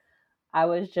I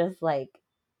was just like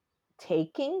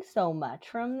taking so much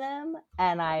from them.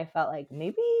 And I felt like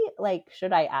maybe, like,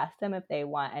 should I ask them if they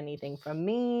want anything from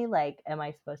me? Like, am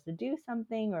I supposed to do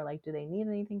something, or like, do they need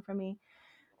anything from me?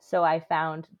 So I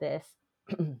found this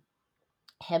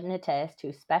hypnotist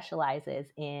who specializes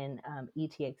in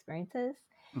ET experiences.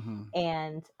 Mm-hmm.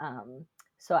 And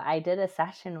so I did a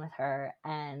session with her,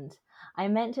 and I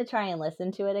meant to try and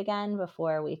listen to it again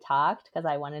before we talked because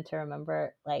I wanted to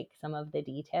remember like some of the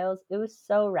details. It was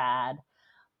so rad.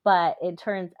 But it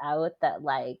turns out that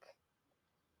like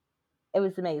it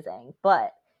was amazing.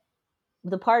 But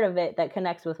the part of it that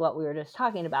connects with what we were just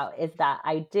talking about is that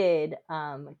I did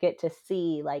get to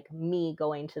see like me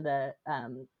going to the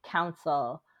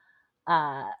council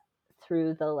uh,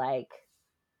 through the like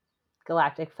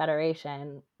Galactic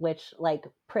Federation, which like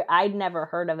I'd never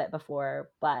heard of it before,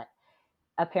 but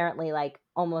apparently like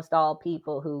almost all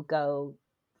people who go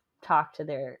talk to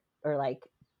their, or like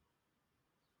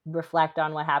reflect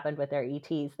on what happened with their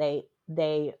ETs,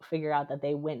 they figure out that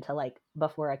they went to like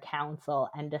before a council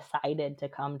and decided to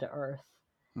come to Earth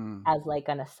Mm. as like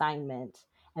an assignment,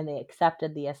 and they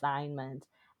accepted the assignment.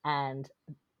 And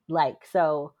like,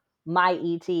 so my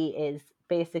ET is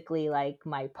basically like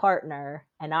my partner,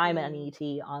 and I'm an Mm.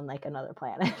 ET on like another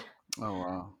planet.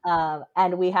 Oh wow.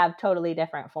 And we have totally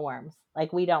different forms.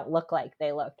 Like we don't look like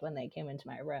they looked when they came into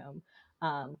my room,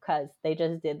 because they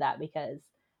just did that because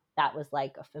that was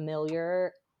like a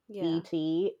familiar Yeah.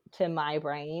 ET to my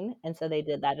brain, and so they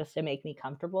did that just to make me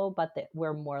comfortable. But that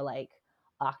we're more like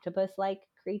octopus-like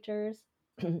creatures,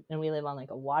 and we live on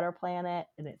like a water planet,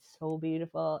 and it's so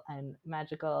beautiful and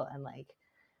magical, and like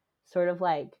sort of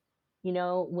like, you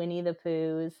know, Winnie the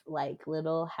Pooh's like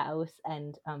little house,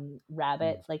 and Mm.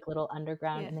 rabbits like little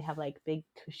underground, Yeah. and they have like big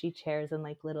cushy chairs and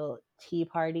like little tea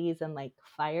parties and like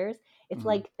fires. It's Mm-hmm.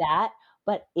 like that,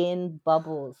 but in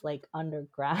bubbles, like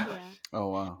underground. Yeah. Oh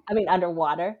wow. I mean,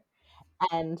 underwater.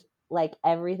 And like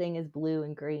everything is blue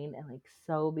and green and like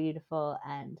so beautiful,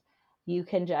 and you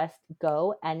can just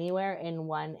go anywhere in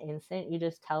one instant. You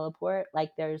just teleport.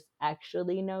 Like there's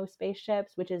actually no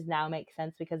spaceships, which is now makes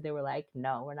sense because they were like,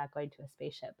 no, we're not going to a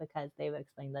spaceship, because they've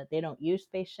explained that they don't use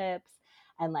spaceships.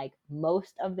 And like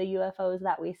most of the UFOs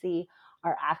that we see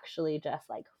are actually just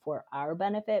like for our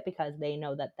benefit, because they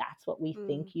know that that's what we Mm.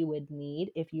 think you would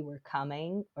need if you were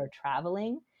coming or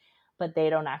traveling. But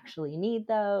they don't actually need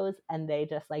those, and they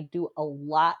just like do a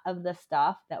lot of the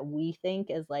stuff that we think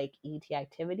is like ET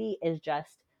activity is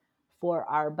just for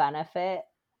our benefit,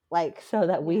 like so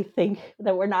that we Yeah. think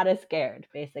that we're not as scared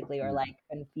basically, or Mm. like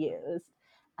confused.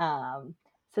 um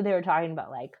so they were talking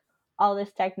about like all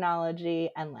this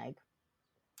technology, and like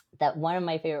that one of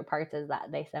my favorite parts is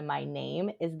that they said my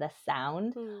name is the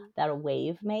sound Mm. that a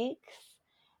wave makes.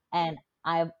 And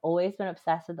I've always been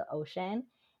obsessed with the ocean,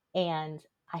 and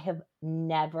I have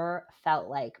never felt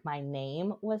like my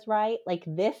name was right. Like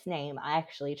this name I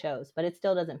actually chose, but it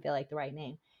still doesn't feel like the right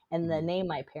name. And the Mm. name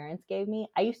my parents gave me,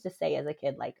 I used to say as a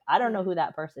kid, like, I don't know Yeah. who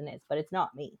that person is, but it's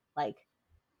not me. Like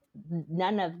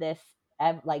none of this,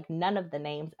 like none of the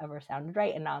names ever sounded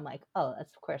right. And now I'm like, oh,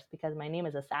 that's of course because my name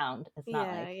is a sound. It's not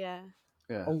Yeah. like Yeah.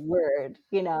 a Yeah. word,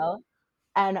 you know?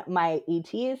 And my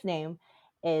ET's name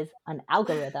is an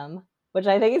algorithm, which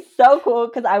I think is so cool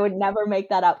because I would never make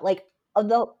that up. Like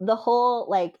the whole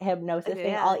like hypnosis Okay.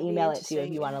 thing, Yeah. I'll It'd be email it to you if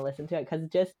interesting. you want Yeah. to listen to it, because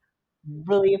it's just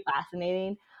really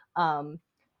fascinating. Um,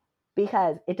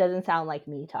 because it doesn't sound like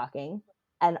me talking.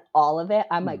 And all of it,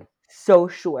 I'm Mm. like so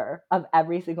sure of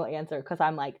every single answer because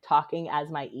I'm like talking as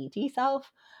my ET self.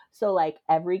 So like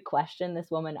every question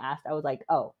this woman asked, I was like,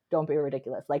 oh, don't be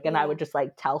ridiculous. Like, and I Yeah. would just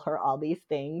like tell her all these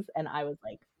things. And I was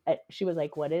like, she was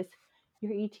like, what is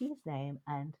your ET's name?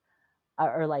 And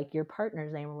or like your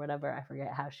partner's name or whatever. I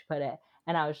forget how she put it.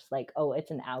 And I was just like, oh,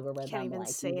 it's an Can't algorithm. even Like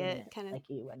say it, kind of.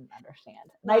 you wouldn't understand.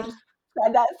 And I Wow. just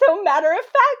said that so matter of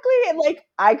factly, and like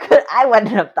I wouldn't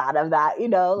have thought of that.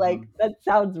 Like Mhm. that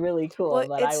sounds really Well, cool,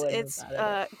 but I wouldn't have it's thought of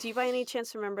it. do you by any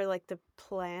chance remember like the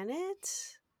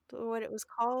planet? What it was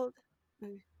called?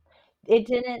 Mm. They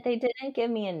didn't give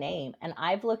me a name, and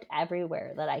I've looked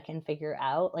everywhere that I can figure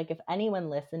out. Like, if anyone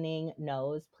listening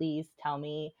knows, please tell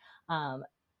me. Um,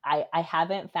 I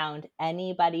haven't found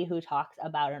anybody who talks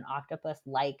about an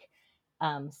octopus-like,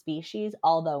 species,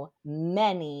 although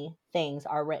many things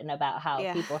are written about how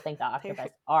Yeah. people think the They're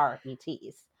octopus are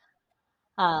ETs.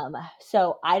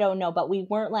 So I don't know, but we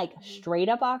weren't like mhm. straight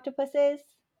up octopuses.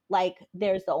 Like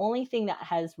there's the only thing that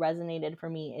has resonated for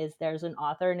me is there's an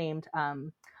author named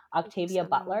I think Octavia so, no.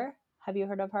 Butler. Have you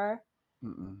heard of her?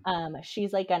 Mm-mm.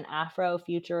 She's like an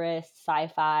Afro-futurist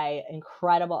sci-fi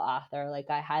incredible author. Like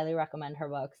I highly recommend her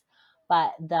books.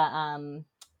 But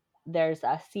there's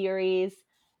a series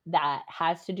that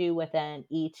has to do with an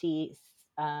ET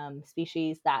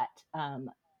species that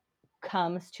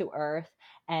comes to Earth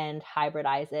and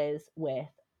hybridizes with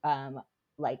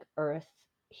like Earth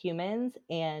humans,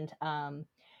 and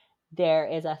there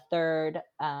is a third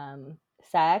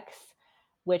sex,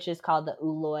 which is called the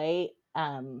Ooloi,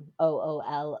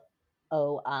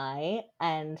 Ooloi,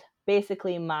 and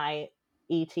basically my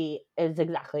ET is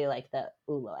exactly like the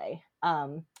Ooloi.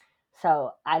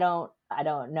 So I don't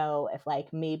know if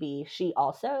like maybe she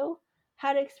also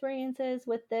had experiences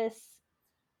with this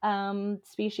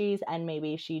species, and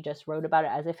maybe she just wrote about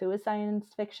it as if it was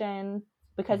science fiction,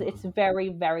 because it's Mhm. very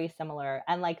very similar,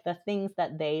 and like the things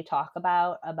that they talk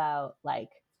about like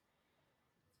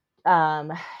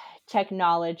um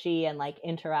technology and like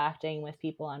interacting with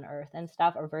people on Earth and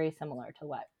stuff are very similar to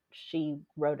what she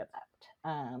wrote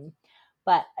about.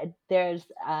 But there's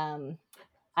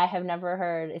I have never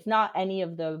heard, it's not any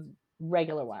of the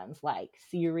regular ones like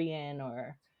Syrian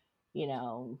or you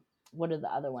know, what are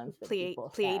the other ones that people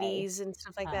say? Pleiades and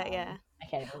stuff like that, yeah. I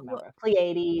can't even Well, remember.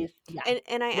 Pleiades. Yeah.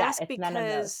 and I Yeah, ask it's none of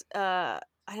those. because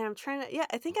and I'm trying to, yeah,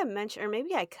 I think I mentioned, or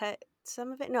maybe I cut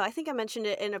some of it. No, I think I mentioned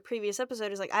it in a previous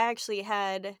episode. Is like I actually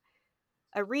had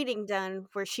a reading done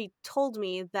where she told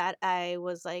me that I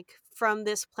was like from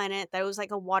this planet, that it was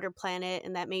like a water planet,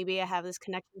 and that maybe I have this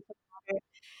connection to water.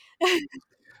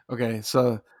 Okay,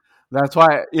 so that's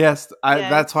why yes,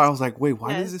 that's why I Yes. was like, "Wait,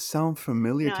 why does Yes. this sound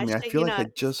familiar No, to I me? I should, feel like I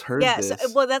just heard yeah, so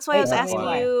this." well, that's why I Wait, was tell That's me asking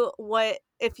why. more. you what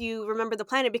if you remember the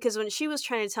planet, because when she was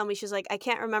trying to tell me, she's like, "I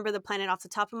can't remember the planet off the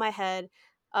top of my head."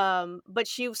 But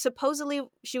she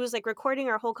was like recording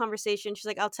our whole conversation. She's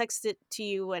like, "I'll text it to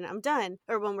you when I'm done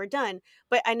or when we're done."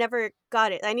 But I never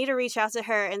got it. I need to reach out to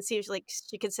her and see if like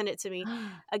she could send it to me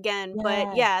again. But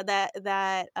Yes. yeah,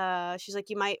 that she's like,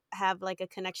 you might have like a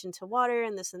connection to water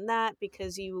and this and that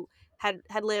because you had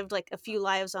lived like a few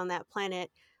lives on that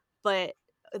planet. But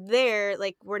there,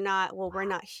 like, we're not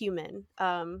human.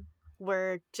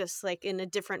 We're just like in a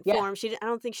different Yeah. form. I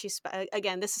don't think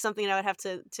again, this is something that I would have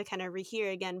to kind of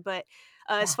rehear again. But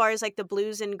as Yeah. far as like the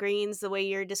blues and greens, the way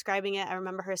you're describing it, I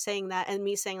remember her saying that, and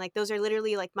me saying like those are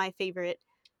literally like my favorite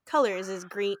colors is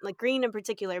green, like green in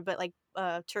particular, but like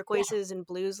Yeah. turquoises and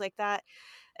blues like that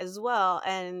as well.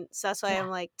 And so that's why Yeah. I'm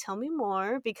like, tell me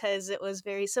more, because it was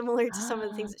very similar to some of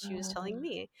the things that she was telling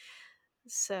me.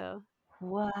 So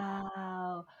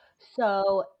Wow.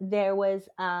 So there was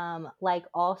like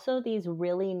also these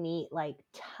really neat like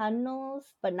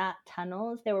tunnels, but not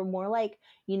tunnels. They were more like,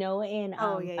 in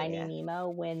oh yeah, yeah, Finding yeah. Nemo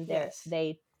when Yes.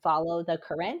 they follow the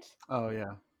current. Oh,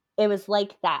 yeah. It was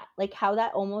like that, like how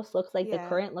that almost looks like the Yeah.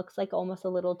 current looks like almost a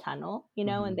little tunnel, and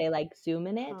Mhm. they like zoom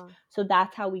in it. Huh. So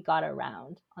that's how we got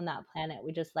around on that planet.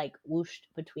 We just like whooshed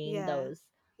between Yeah. those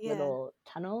Yeah. little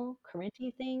tunnel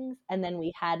currenty things. And then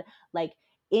we had like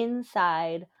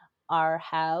inside our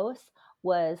house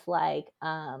was like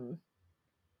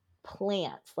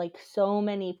plants, like so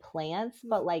many plants, Mm,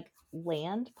 but like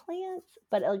land plants.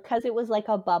 But because it was like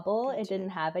a bubble, it gotcha. didn't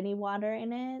have any water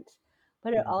in it.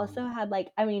 But it also Mhm. had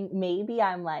like, I mean, maybe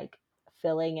I'm like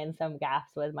filling in some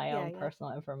gaps with my Yeah, own yeah.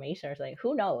 personal information or something.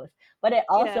 Who knows? But it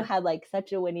also Yeah. had like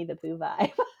such a Winnie the Pooh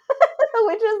vibe,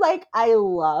 which is like I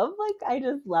love. Like I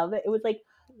just love it. It was like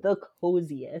the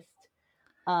coziest.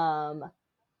 Um,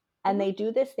 and Mhm. they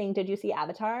do this thing. Did you see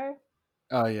Avatar?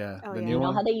 Oh, yeah. Oh, The new You yeah.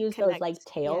 know how one? they use those like Connect.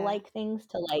 tail Yeah. like things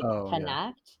to like Oh, yeah.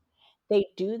 connect? They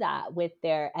do that with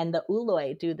and the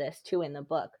Uloi do this too in the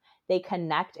book. They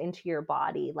connect into your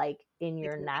body, like in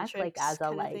Like your a neck, like matrix as a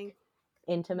kinda thing. like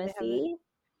They have it. intimacy.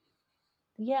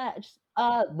 Yeah,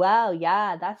 well,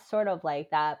 yeah, that's sort of like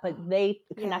that, but Oh. they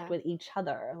connect Yeah. with each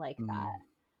other like that. Mhm.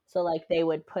 So like they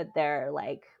would put their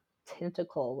like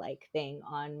tentacle like thing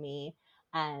on me.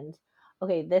 And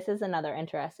okay, this is another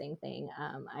interesting thing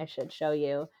I should show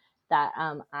you, that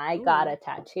I got Ooh. a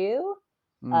tattoo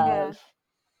Mm, Yeah. of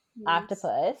Nice.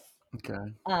 octopus,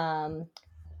 okay. um,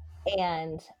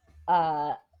 and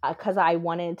uh, because I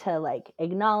wanted to like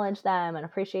acknowledge them and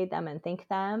appreciate them and thank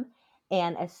them.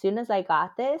 And as soon as I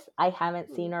got this, I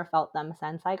haven't Hmm. seen or felt them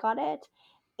since I got it.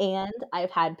 And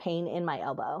I've had pain in my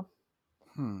elbow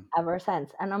Hmm. ever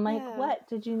since. And I'm like, Yeah. what?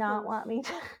 Did you not Huh. want me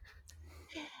to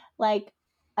like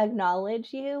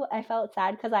acknowledge you? I felt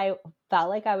sad because I felt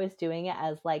like I was doing it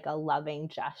as like a loving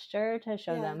gesture to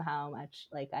show Yeah. them how much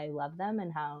like I love them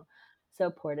and how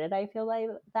supported I feel by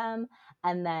them.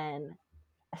 And then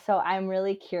so I'm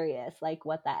really curious like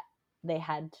what that they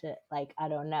had to like, I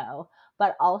don't know.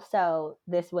 But also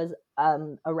this was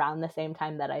around the same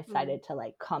time that I Mm. decided to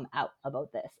like come out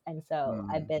about this. And so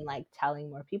I've Mm. been like telling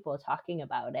more people, talking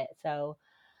about it. So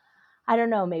I don't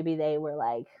know, maybe they were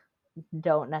like,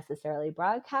 don't necessarily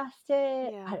broadcast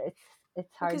it. Yeah.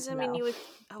 It's hard Because to I mean, know. you would.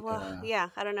 Well, Yeah. yeah.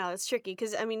 I don't know. It's tricky.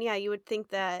 Because I mean, yeah, you would think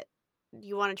that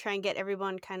you want to try and get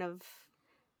everyone kind of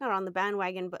not on the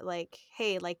bandwagon, but like,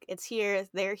 hey, like it's here,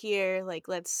 they're here, like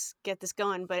let's get this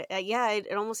going. But yeah,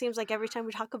 it almost seems like every time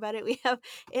we talk about it, we have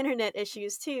internet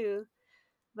issues too.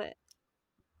 But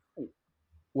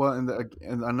Well, and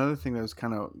another thing that was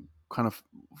kind of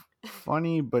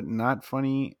funny but not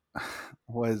funny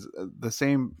was the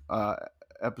same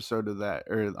episode of that,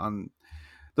 or on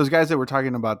those guys that were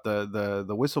talking about the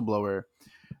whistleblower.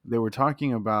 They were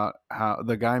talking about how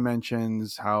the guy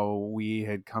mentions how we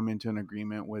had come into an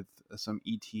agreement with some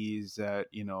ETs that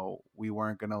we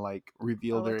weren't gonna like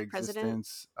reveal oh, their with the president,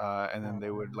 existence, and then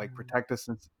they would like Um, protect us.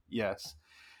 Yes,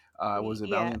 was it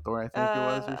yeah. Valiant Thor? I think it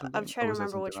was, or I'm something, or trying to was that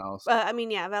remember something which. else? I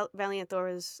mean, yeah, Valiant Thor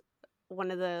was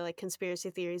one of the like conspiracy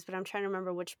theories, but I'm trying to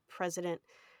remember which president.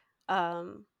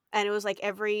 And it was like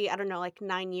every, I don't know, like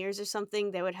 9 years or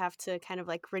something, they would have to kind of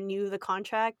like renew the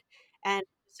contract. And it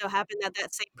so happened that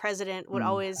that same president would Mm.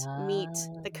 always meet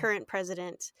the uh, current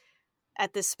president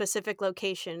at this specific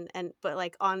location, and but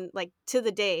like on like to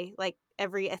the day, like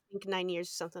every I think 9 years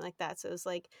or something like that. So it was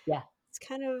like yeah. it's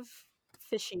kind of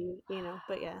fishy,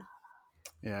 but yeah.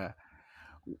 Yeah.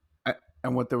 I,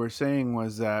 and what they were saying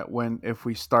was that when if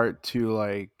we start to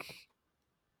like,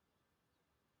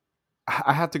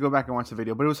 I have to go back and watch the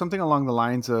video, but it was something along the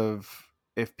lines of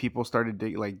if people started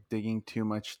digging too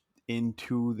much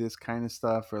into this kind of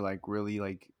stuff, or like really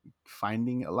like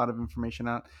finding a lot of information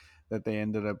out, that they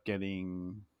ended up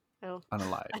getting Oh,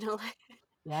 I unalived, don't like.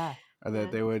 Yeah. or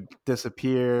that Yeah. they would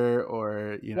disappear,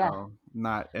 or Yeah.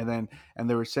 not. And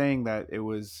they were saying that it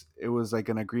was like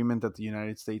an agreement that the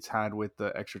United States had with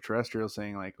the extraterrestrials,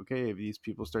 saying like, okay, if these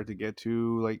people start to get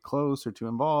too like close or too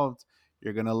involved,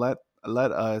 you're gonna let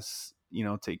us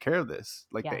take care of this,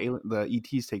 like Yeah. the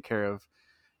ETs take care of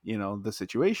the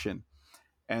situation.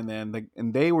 And then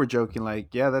and they were joking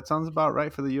like, yeah, that sounds about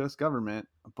right for the US government.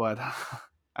 But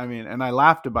I mean, and I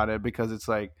laughed about it because it's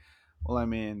like, well, I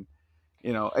mean,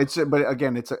 it's, but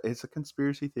again, it's a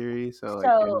conspiracy theory, so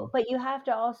like, So, but you have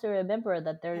to also remember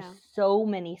that there's Yeah. so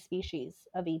many species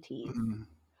of ETs.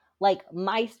 Like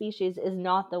my species is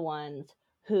not the ones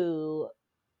who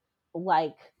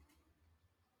like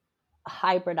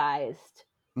hybridized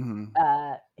mhm,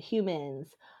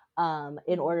 humans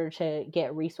in Mhm. order to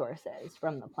get resources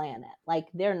from the planet. Like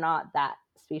they're not that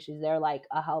species. They're like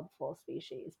a helpful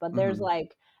species. But there's mhm,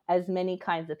 like as many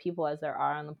kinds of people as there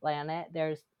are on the planet.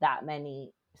 There's that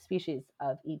many species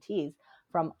of ETs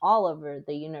from all over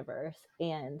the universe,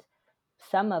 and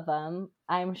some of them,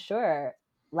 I'm sure,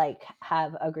 like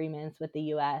have agreements with the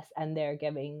US, and they're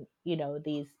giving,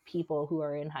 these people who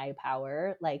are in high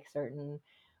power like certain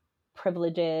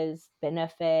privileges,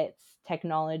 benefits,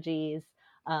 technologies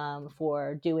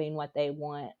for doing what they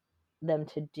want them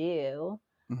to do.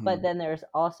 But mhm, then there's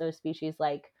also species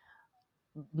like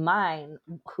mine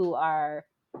who are,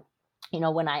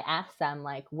 when I asked them,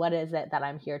 like, what is it that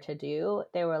I'm here to do?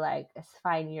 They were like, it's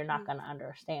fine. You're not Mhm. going to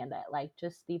understand it. Like,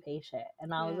 just be patient.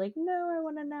 And I was Yeah. like, no, I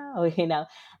want to know,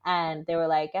 And they were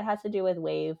like, it has to do with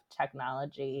wave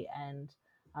technology. And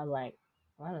I was like,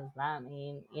 what does that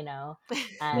mean?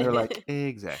 and they're And like,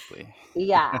 exactly.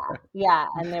 yeah, yeah,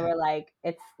 and they were like,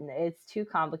 "It's too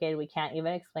complicated. We can't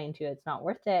even explain to you. It's not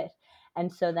worth it."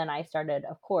 And so then I started,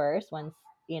 of course, once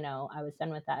I was done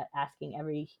with that, asking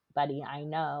everybody I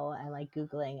know and like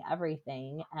googling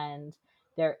everything. And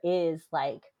there is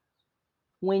like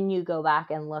when you go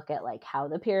back and look at like how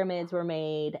the pyramids were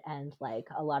made and like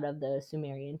a lot of the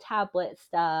Sumerian tablet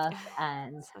stuff.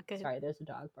 And It's not good. sorry, there's a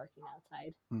dog barking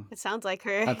outside. Mm. It sounds like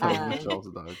her. That's Um,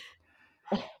 Michelle's dog.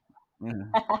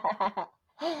 Yeah.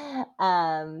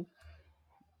 um,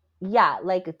 yeah,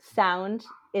 like sound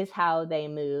is how they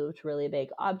moved really big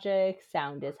objects.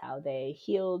 Sound is how they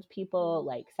healed people, Mm.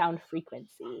 like sound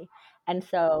frequency. And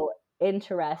so,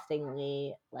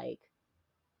 interestingly, like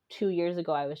 2 years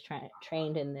ago, I was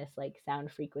trained in this like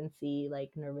sound frequency,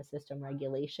 like nervous system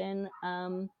regulation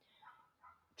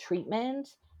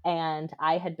treatment. And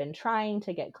I had been trying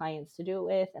to get clients to do it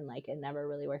with, and like it never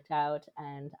really worked out.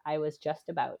 And I was just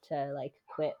about to like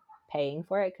quit paying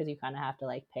for it, because you kind of have to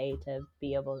like pay to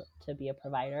be able to be a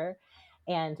provider.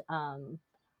 And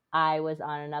I was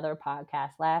on another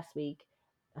podcast last week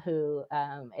who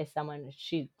is someone,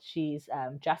 she's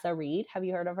Jessa Reed. Have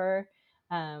you heard of her?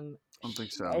 I don't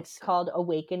think I so. think It's so. called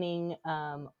Awakening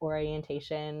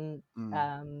Orientation Mm.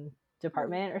 Mm.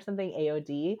 Department or something,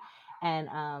 AOD. And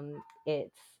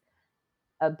it's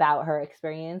about her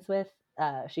experience with,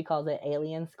 she calls it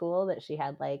alien school, that she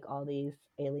had like all these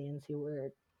aliens who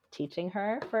were teaching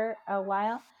her for a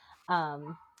while.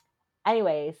 Um,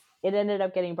 anyways, it ended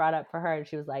up getting brought up for her, and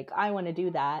she was like, I want to do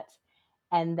that.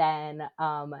 And then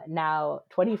now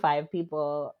 25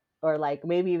 people, or like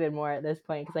maybe even more at this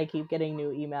point, because I keep getting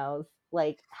new emails,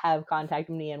 like have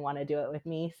contacted me and want to do it with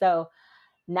me. So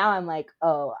now I'm like,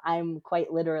 oh, I'm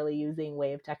quite literally using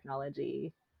wave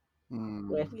technology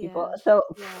with Mm. people. Yeah. So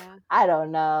Yeah. I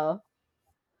don't know.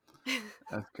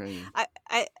 That's crazy. I,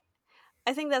 I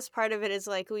I think that's part of it, is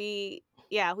like we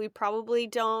probably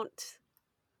don't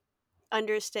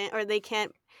understand, or they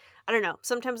can't. I don't know.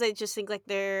 Sometimes I just think like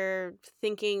their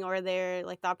thinking or their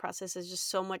like thought process is just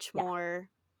so much Yeah, more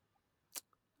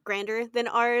grander than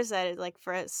ours, that like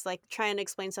for us, like try and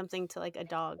explain something to like a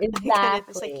dog kind of,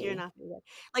 it's like you're exactly. not gonna get,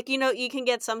 like, you can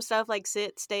get some stuff like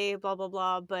sit, stay, blah blah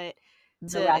blah, but The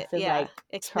to, rest is yeah, like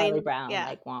Charlie explain, Brown, yeah,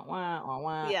 like wah wah wah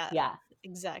wah. yeah, Yeah.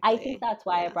 I think exactly, that's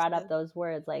why I yeah, brought up so, those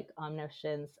words like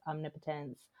omniscience,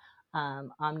 omnipotence,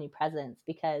 omnipresence,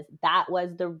 because that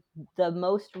was the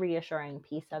most reassuring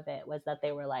piece of it, was that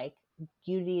they were like,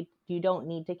 you don't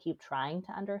need to keep trying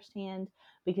to understand,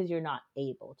 because you're not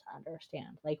able to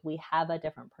understand. Like, we have a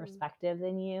different mm, perspective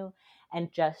than you,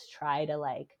 and just try to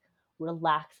like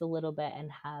relax a little bit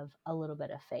and have a little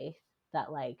bit of faith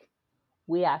that like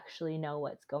we actually know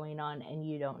what's going on and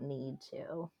you don't need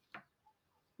to.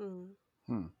 mm.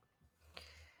 Hmm.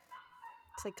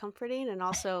 It's like comforting, and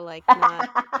also like not,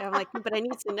 I'm like, but I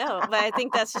need to know, but I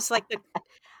think that's just like the,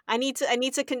 I need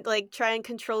to like try and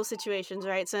control situations,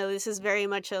 right? So this is very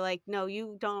much a like, no,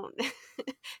 you don't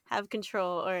have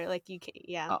control, or like you can,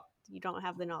 yeah, Uh, you don't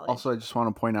have the Also, knowledge. I just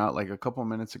want to point out, like a couple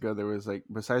minutes ago, there was like,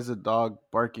 besides the dog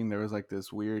barking, there was like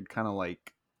this weird kind of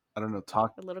like, I don't know,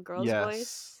 talk. A little girl's Yes,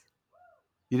 voice.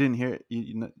 you didn't hear it.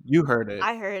 You heard it.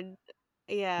 I heard,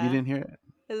 You yeah. didn't hear it.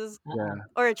 Is, Uh-uh. Yeah,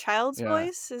 or a child's yeah,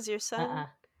 voice? Is your son? Uh-uh.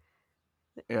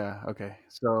 yeah. Okay,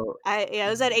 so Yeah, it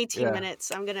was at 18 yeah,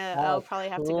 minutes. Oh, I'll probably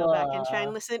have to go back and try and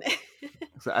cool. listen.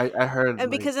 so I heard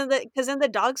And like, because then the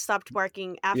dog stopped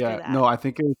barking after yeah, no, that I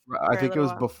for a think it little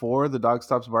was while. before the dog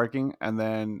stops barking, and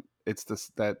then it's this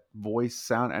that voice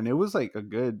sound, and it was like a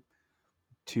good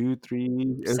 2, 3.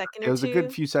 Second It or was a good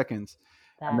two. few seconds,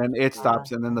 and then That's it Yeah.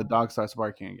 stops, and then the awesome. dog starts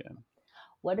barking again.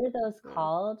 What are those Yeah.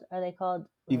 called? Are they called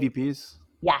like, EVPs.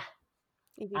 yeah,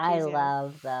 I EVPs, yeah.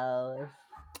 love those.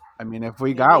 I mean, if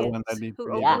we got Maybe one, that'd it's be who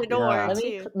pretty opened Yeah. dope. the door Yeah.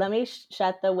 too. Let me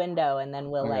shut the window, and then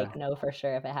we'll Okay. like know for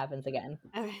sure if it happens again.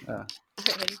 Alright. Yeah.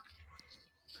 Alrighty.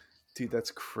 Dude,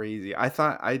 that's crazy.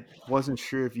 I wasn't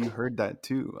sure if you heard that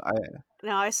too. I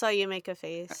No, I saw you make a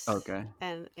face, Okay.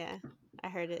 and yeah, I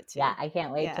heard it Yeah, too. I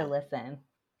can't wait to Yeah. listen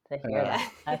to hear Yeah. Yeah.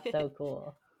 that. That's so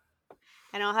cool.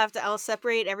 And I'll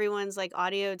separate everyone's like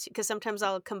audio, because sometimes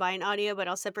I'll combine audio, but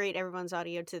I'll separate everyone's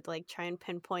audio to like try and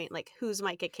pinpoint like whose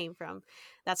mic it came from.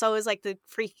 That's always like the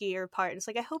freakier part. It's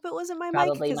like, I hope it wasn't my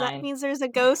mic, Probably because that mine. means there's a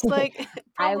ghost, like,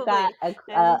 I've got probably.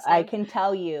 And so, I can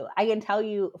tell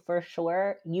you for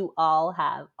sure,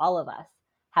 all of us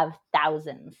have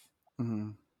thousands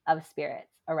Hmm. of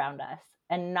spirits around us,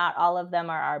 and not all of them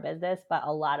are our business, but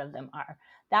a lot of them are.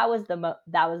 That was the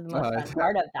most fun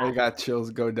part of I that. got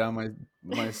chills go down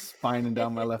my spine and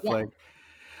down my left Yeah, leg.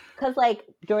 because like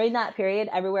during that period,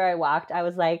 everywhere I walked, I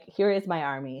was like, here is my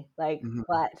army. Like, Hmm.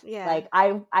 what? yeah. Like,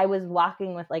 I was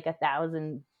walking with like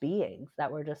 1,000 beings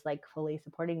that were just like fully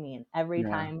supporting me, and every Yeah.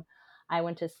 time I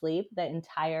went to sleep, the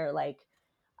entire like,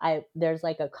 I there's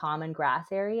like a common grass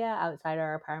area outside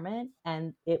our apartment,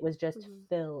 and it was just Hmm.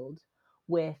 filled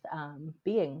with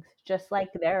beings just like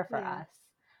there for Yeah. us.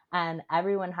 And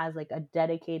everyone has like a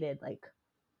dedicated like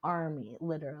army,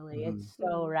 literally. Hmm. It's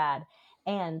so Hmm. rad.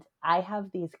 And I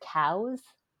have these cows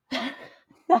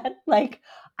that like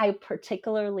I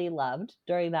particularly loved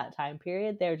during that time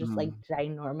period. They're just like Hmm.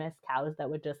 ginormous cows that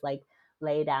would just like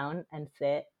lay down and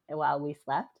sit while we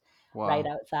slept right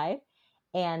Wow. outside.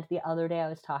 And the other day I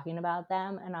was talking about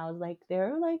them and I was like,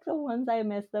 they're like the ones I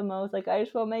miss the most. Like, I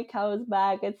just want my cows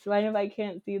back. It's fine if I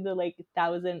can't see the like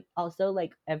thousand. Also,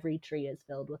 like every tree is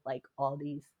filled with like all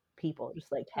these people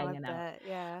just like Oh, I hanging out. bet.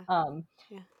 Yeah. Um,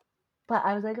 Yeah. but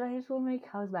I was like, I just want my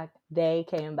cows back. They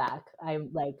came back. I'm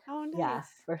like, Oh, yeah, nice.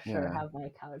 for sure Yeah. have my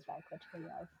cows back, which I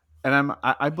love. And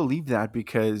I believe that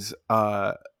because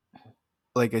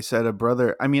like I said, a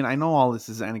brother. I mean, I know all this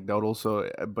is anecdotal, so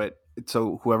but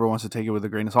so whoever wants to take it with a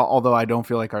grain of salt. Although I don't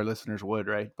feel like our listeners would,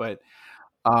 right? But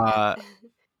Yeah. uh,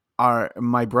 our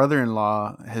my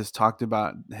brother-in-law has talked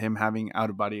about him having out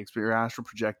of body experience, astral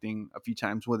projecting a few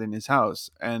times within his house.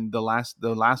 And the last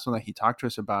one that he talked to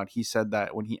us about, he said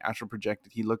that when he astral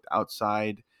projected, he looked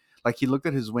outside, like he looked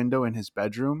at his window in his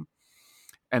bedroom,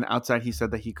 and outside he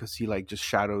said that he could see like just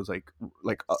shadows,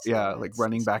 yeah, like Silhouettes and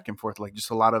running stuff. back and forth, like just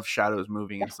a lot of shadows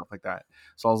moving and Yeah, stuff like that.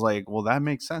 So I was like, well, that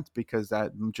makes sense because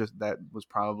that was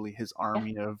probably his yeah,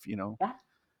 army of yeah, yeah.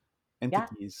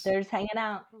 entities. They're just hanging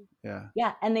out. Oh, Yeah.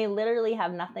 Yeah, and they literally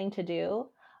have nothing to do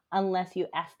unless you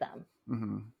ask them.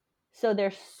 Hmm. So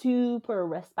they're super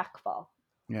respectful.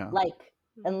 Yeah. Like,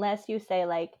 mm, unless you say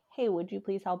like, "Hey, would you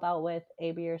please help out with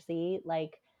A, B, or C?"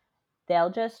 Like, they'll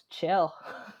just chill.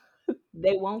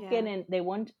 They won't get yeah. in, they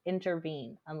won't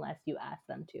intervene unless you ask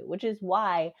them to, which is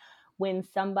why when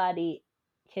somebody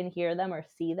can hear them or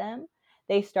see them,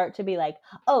 they start to be like,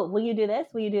 "Oh, will you do this?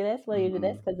 Will you do this? Will you do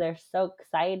this?" Hmm. Because they're so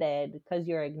excited because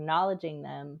you're acknowledging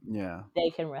them, Yeah. they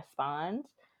can respond.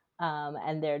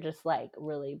 And they're just like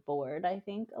really bored, I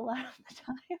think, a lot of the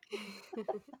time.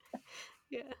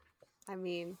 Yeah. I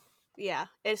mean, yeah,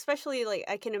 especially like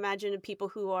I can imagine people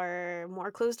who are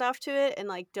more closed off to it and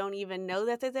like don't even know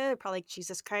that they're there. They're probably like,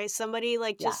 Jesus Christ, somebody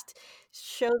like Yeah. just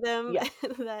show them Yeah.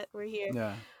 that we're here.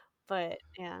 Yeah. But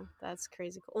yeah, that's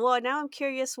crazy cool. Well, now I'm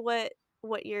curious what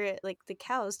your like the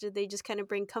cows, did they just kind of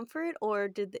bring comfort or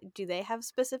do they have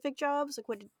specific jobs? Like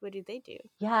what do they do?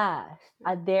 Yeah,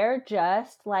 Or- they're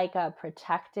just like a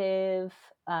protective,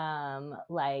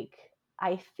 like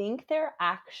I think they're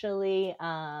actually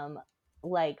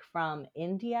like from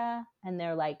India, and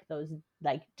they're like those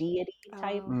like deity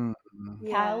type Oh, Mhm.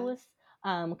 yeah. cows,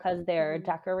 because they're Hmm.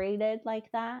 decorated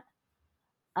like that.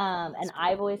 Oh, And that's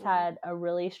I've beautiful. always Yeah. had a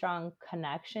really strong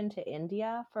connection to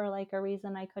India for like a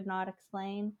reason I could not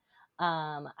explain.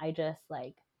 I just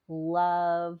like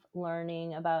love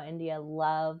learning about India,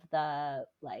 love the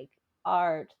like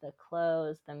art, the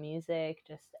clothes, the music,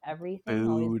 just everything.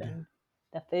 Always Food. been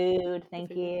the food. The Thank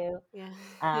food. you. Yeah.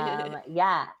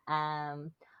 Yeah.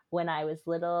 When I was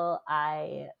little,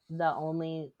 the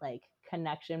only like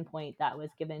connection point that was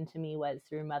given to me was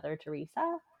through Mother Teresa.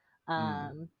 Mm.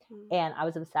 Um, Mm. and I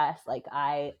was obsessed. Like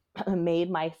I made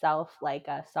myself like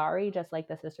a sari, just like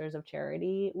the Sisters of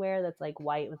Charity wear, that's like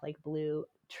white with like blue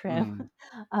trim,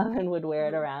 Mm. and would wear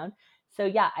it Mhm. around. So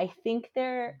yeah, I think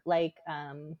they're like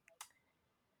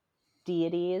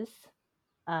deities,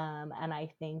 and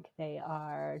I think they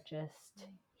are just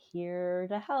here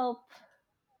to help.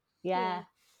 Yeah. Yeah.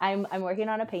 I'm working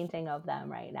on a painting of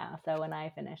them right now. So when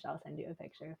I finish, I'll send you a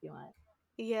picture if you want.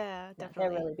 Yeah, Yeah, they're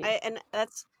definitely. really I beautiful. and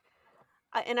that's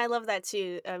and I love that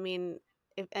too. I mean,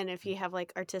 if you have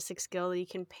like artistic skill, you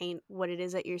can paint what it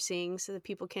is that you're seeing, so that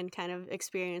people can kind of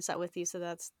experience that with you. So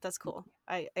that's cool.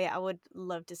 I would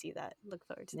love to see that. Look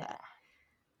forward to Yeah. that.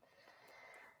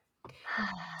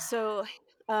 So,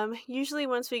 usually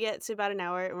once we get to about an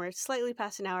hour, and we're slightly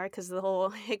past an hour because of the whole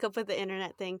hiccup with the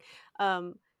internet thing,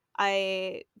 um,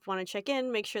 I want to check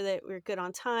in, make sure that we're good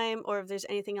on time, or if there's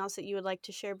anything else that you would like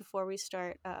to share before we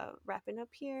start wrapping up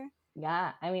here,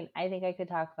 Yeah, I mean, I think I could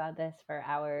talk about this for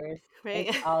hours. right?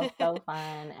 It's all so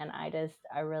fun, and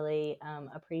I really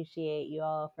appreciate you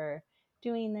all for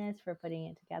doing this, for putting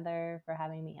it together, for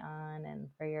having me on, and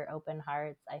for your open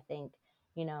hearts. I think,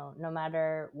 no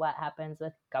matter what happens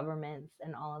with governments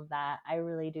and all of that, I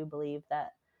really do believe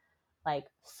that like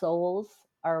souls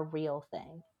are a real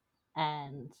thing.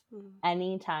 And Mm,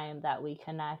 anytime that we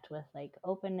connect with like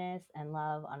openness and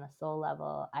love on a soul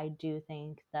level, I do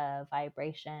think the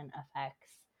vibration affects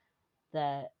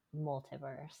the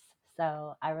multiverse.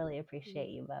 So I really appreciate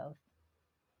mm. you both.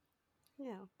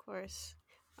 Yeah, of course.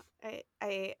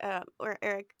 Or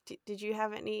Eric, did you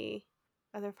have any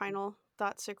other final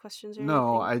thoughts or questions or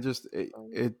No, anything?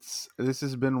 it's this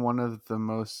has been one of the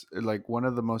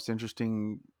most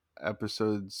interesting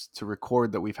episodes to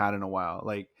record that we've had in a while.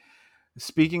 Like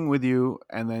speaking with you,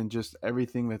 and then just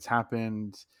everything that's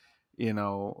happened, you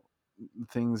know,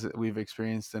 things that we've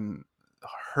experienced and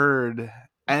heard,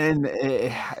 and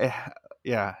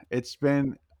yeah, it's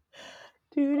been.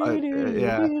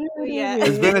 Yeah, Yeah.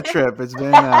 it's been a trip. It's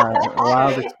been a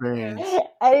wild Right. experience.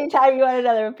 Anytime you want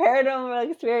another paranormal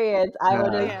experience, I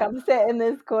will just Yeah, Yeah. come sit in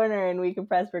this corner and we can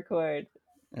press record.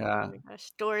 Oh yeah. my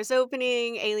gosh. Doors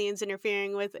opening, aliens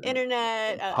interfering with the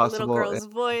internet, a little Possible. girl's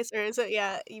voice, or so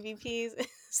yeah, EVPs.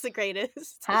 It's the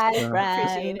greatest. Hi,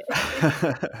 Appreciate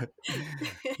friends.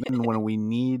 Then when we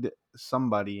need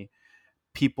somebody,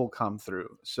 people come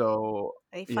through. So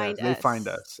They yes, find they find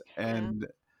us. us, Yeah. and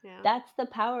Yeah. That's the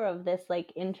power of this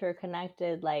like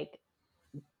interconnected like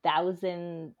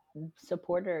thousand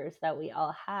supporters that we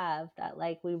all have, that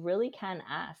like we really can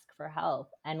ask for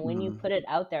help. And when you mm, put it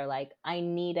out there, like, I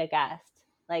need a guest,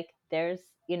 like there's,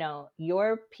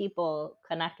 your people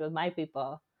connect with my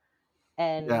people,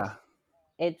 and yeah,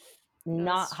 it's No,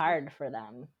 not that's true. hard for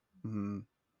them. mm,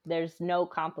 There's no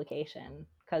complication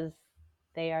because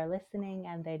they are listening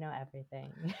and they know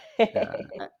everything. yeah.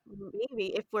 Maybe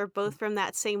if we're both from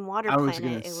that same water I was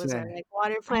gonna planet, it was our say like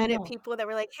water I planet know. people that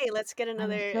were like, "Hey, let's get I'm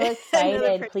another so another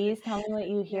excited. person." Please tell me what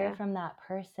you hear Yeah. from that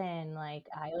person. Like,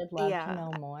 I would love to Yeah.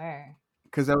 know more.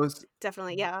 because I was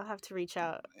Definitely. Yeah, I'll have to reach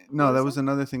out. What no, that was was that?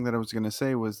 another thing that I was gonna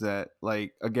say was that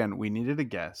like again, we needed a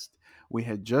guest. We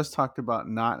had just talked about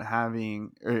not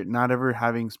having or not ever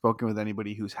having spoken with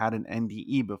anybody who's had an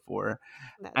NDE before,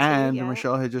 That too. and Yeah.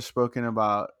 Michelle had just spoken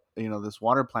about this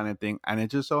water planet thing, and it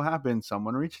just so happened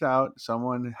someone reached out,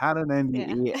 someone had an Yeah.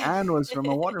 NDE and was from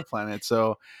a water planet.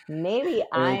 So Maybe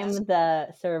Yeah. it's I'm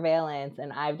the surveillance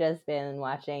and I've just been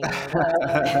watching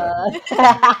the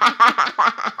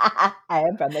I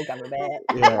am from the government.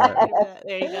 yeah. Maybe that.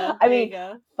 There you go. I There you mean,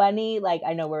 go. funny, like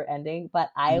I know we're ending,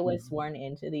 but I was Mhm. sworn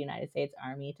into the United States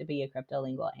Army to be a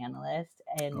cryptolingual analyst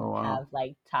and Oh wow. have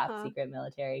like top Huh. secret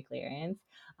military clearance.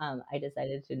 I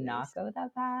decided to not Nice. go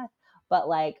that path, but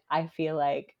like I feel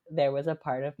like there was a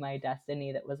part of my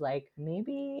destiny that was like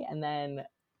maybe, and then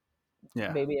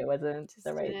Yeah. maybe it wasn't the Just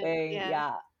right didn't. thing. Yeah.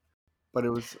 Yeah. But it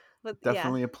was But yeah,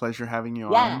 definitely a pleasure having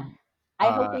you Yeah. on.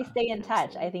 I hope Uh, we stay in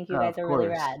touch. I absolutely. think you guys of are really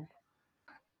course. rad.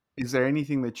 Is there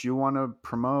anything that you want to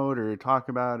promote or talk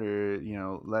about or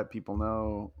let people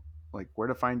know like where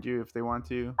to find you if they want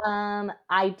to?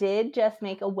 I did just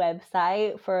make a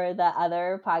website for the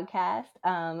other podcast.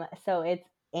 So it's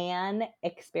An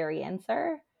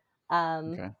Experiencer.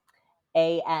 Um, Okay.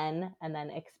 AN and then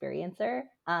experiencer.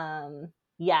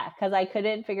 Yeah, because I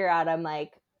couldn't figure out, I'm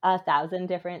like 1,000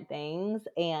 different things.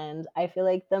 And I feel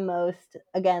like the most,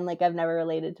 again, like I've never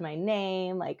related to my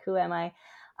name, like who am I?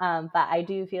 But I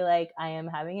do feel like I am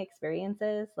having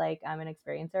experiences, like I'm an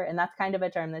experiencer. And that's kind of a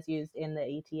term that's used in the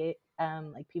ET,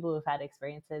 like people who've had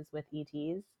experiences with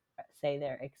ETs say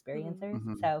they're Mhm. experiencers.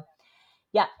 Hmm. So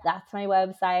yeah, that's my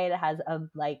website. It has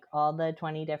like all the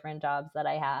 20 different jobs that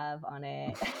I have on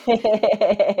it.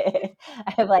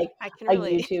 I have like I can a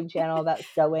relate. YouTube channel about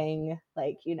sewing,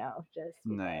 like, just because,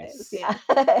 Nice. yeah.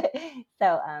 Yeah.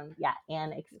 So, yeah,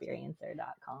 That's it.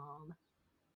 anexperiencer.com.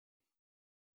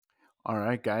 All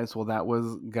right, guys. Well, that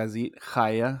was Gazit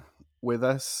Chaya with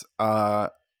us.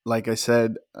 Like I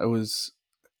said, it was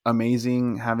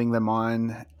amazing having them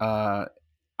on.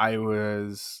 I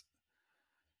was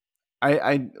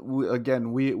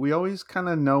again, we always kind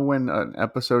of know when an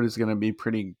episode is going to be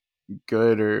pretty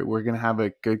good or we're going to have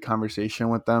a good conversation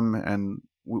with them, and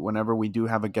whenever we do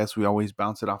have a guest, we always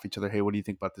bounce it off each other. Hey, what do you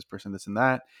think about this person, this and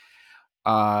that?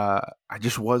 I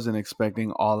just wasn't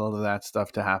expecting all of that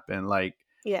stuff to happen. Like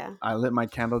Yeah. I lit my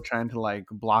candle trying to like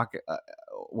block.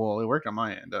 Well, it worked on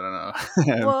my end. I don't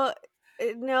know. Well,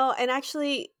 no, and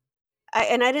actually,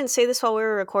 I didn't say this while we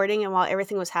were recording and while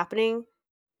everything was happening.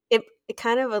 It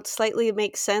kind of slightly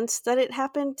makes sense that it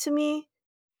happened to me,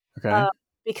 Okay. uh,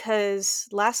 because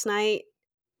last night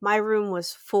my room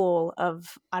was full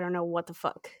of I don't know what the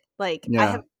fuck. Like I Yeah.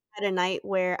 haven't had a night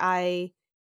where I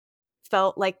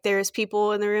felt like there's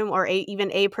people in the room or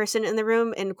even a person in the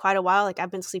room in quite a while. Like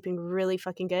I've been sleeping really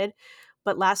fucking good,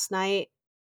 but last night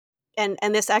and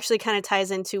this actually kind of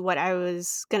ties into what I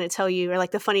was gonna tell you or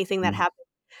like the funny thing that Mm. happened.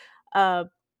 Uh,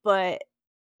 but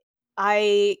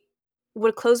I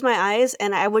would close my eyes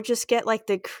and I would just get like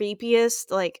the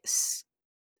creepiest, like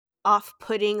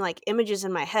off-putting like images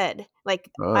in my head. Like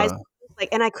eyes, Ugh. like,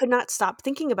 and I could not stop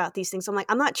thinking about these things. I'm like,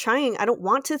 I'm not trying. I don't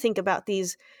want to think about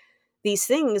these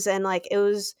things. And like it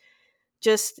was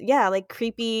just yeah, like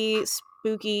creepy,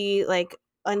 spooky, like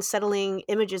unsettling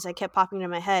images that kept popping into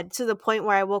my head to the point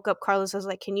where I woke up Carlos. I was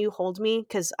like, "Can you hold me?"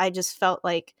 Because I just felt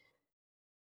like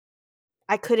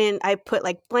I couldn't. I put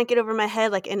like blanket over my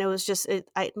head, like, and it was just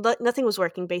nothing was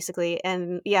working basically.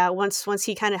 And yeah, once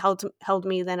he kind of held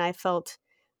me, then I felt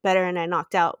better and I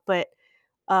knocked out. But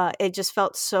it just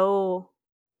felt so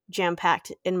jam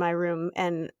packed in my room,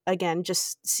 and again,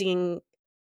 just seeing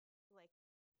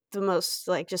the most,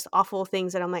 like, just awful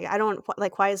things that I'm like, I don't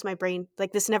like, why is my brain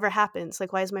like, this never happens,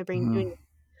 like, why is my brain doing Mhm. it?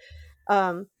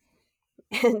 Um,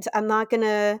 and I'm not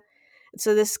gonna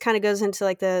so this kinda goes into,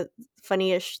 like, the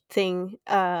funny-ish thing,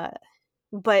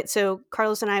 but so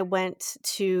Carlos and I went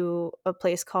to a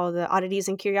place called the Oddities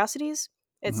and Curiosities.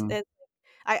 Mhm. It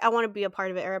I wanna be a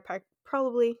part of it, or a part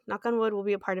probably, knock on wood, will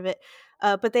be a part of it,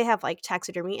 but they have, like,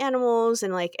 taxidermy animals,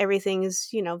 and, like, everything is,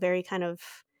 very kind of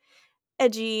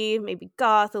edgy, maybe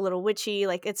goth, a little witchy,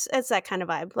 like, it's that kind of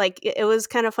vibe. Like, it was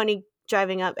kinda funny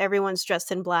driving up, everyone's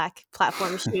dressed in black,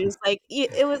 platform shoes, like,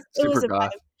 it was Super a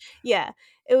goth. vibe. Yeah,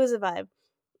 it was a vibe,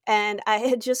 and I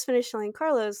had just finished telling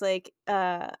Carlos, like,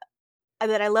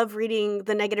 that I love reading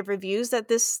the negative reviews that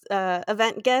this,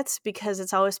 event gets, because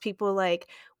it's always people like,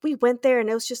 "We went there and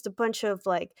it was just a bunch of,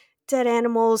 like, dead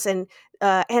animals and,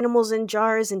 animals in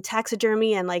jars and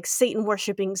taxidermy and, like, Satan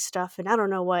worshiping stuff and I don't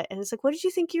know what," and it's like, "What did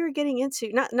you think you were getting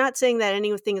into?" Not saying that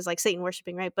anything is, like, Satan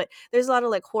worshiping, right? But there's a lot of,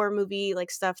 like, horror movie,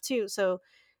 like, stuff too, so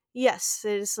yes,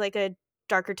 there's, like, a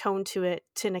darker tone to it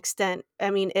to an extent.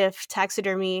 I mean, if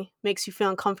taxidermy makes you feel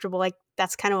uncomfortable, like,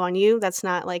 that's kind of on you, that's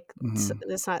not, like, Mhm.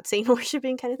 that's not Satan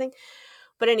worshiping kinda thing.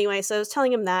 But anyway, so I was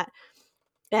telling him that,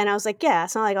 and I was like, "Yeah,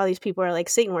 it's not like all these people are, like,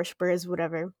 Satan worshipers,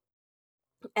 whatever."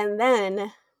 And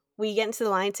then we get into the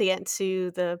line to get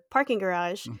into the parking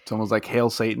garage. It's almost like Hail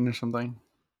Satan or something.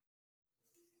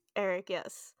 Eric,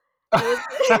 yes. It was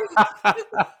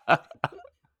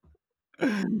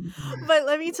but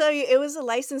let me tell you, it was the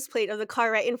license plate of the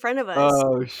car right in front of us.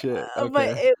 Oh, shit. But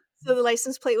Okay. it so the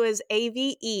license plate was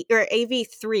AVE or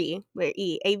AV3, where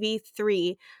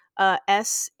AV3,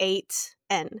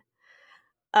 S8N,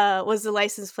 was the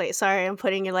license plate. Sorry, I'm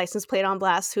putting your license plate on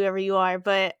blast, whoever you are,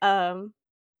 but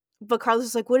Carlos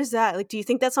was like, "What is that? Like, do you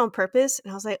think that's on purpose?"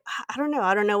 And I was like, I don't know.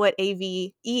 I don't know what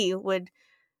AVE would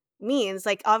means."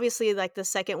 Like, obviously, like, the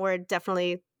second word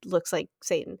definitely looks like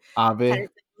Satan kind Ave,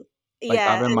 of thing. like Yeah,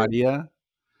 Ave and then Maria.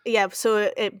 yeah,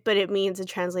 so it means it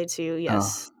translates to,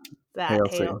 Oh, yes, that Hail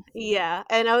hail. Satan. Yeah,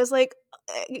 and I was like,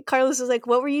 Carlos was like,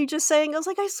 "What were you just saying?" I was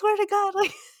like, "I swear to God,"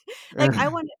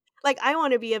 like, I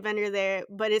wanna be a vendor there,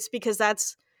 but it's because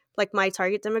that's, like, my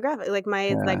target demographic,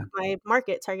 Yeah. my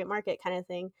market, target market kinda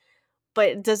thing, but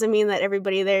it doesn't mean that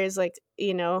everybody there is, like,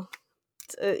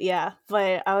 yeah,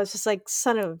 but I was just like,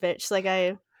 "Son of a bitch," like,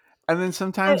 And then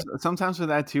I sometimes with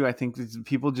that too, I think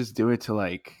people just do it to,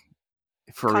 like,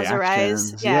 for cause a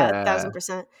rise, reactions. yeah, Yeah.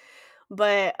 1,000%.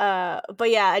 But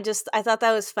yeah, I thought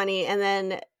that was funny, and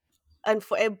then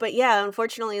but yeah,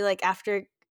 unfortunately, like, after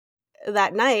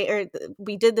that night, or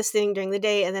we did this thing during the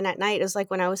day, and then at night is,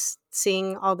 like, when I was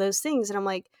seeing all those things, and I'm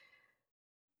like,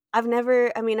 I've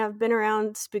been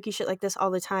around spooky shit like this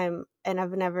all the time, and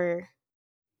I've never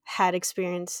had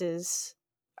experiences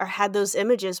or had those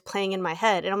images playing in my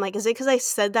head, and I'm like, "Is it because I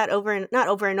said that over and not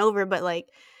over and over, but, like,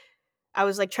 I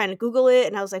was, like, trying to Google it,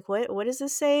 and I was like, what does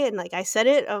this say?" And, like, I said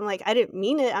it, I'm like, "I didn't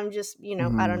mean it, I'm just,"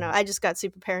 I don't know, Mhm. I just got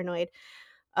super paranoid.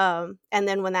 And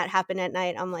then when that happened at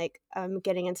night, I'm like, I'm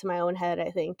getting into my own head,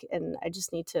 I think, and I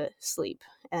just need to sleep.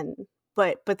 And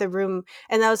but the room,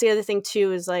 and that was the other thing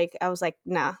too, is like I was like,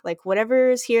 nah, like whatever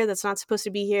is here that's not supposed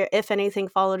to be here, if anything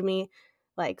followed me,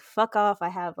 like fuck off. I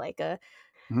have like a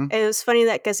Mhm. It was funny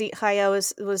that Gazit Chaya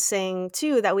was saying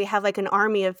too that we have like an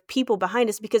army of people behind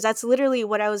us, because that's literally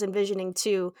what I was envisioning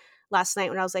too last night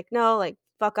when I was like, no, like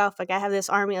fuck off. Like I have this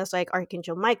army. I was like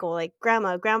Archangel Michael, like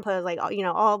grandma, grandpa, like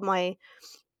all my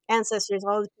ancestors,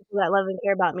 all the people that love and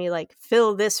care about me, like,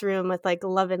 fill this room with, like,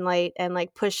 love and light, and,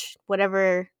 like, push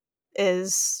whatever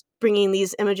is bringing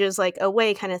these images, like,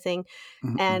 away kinda thing,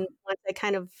 Mhm. and once I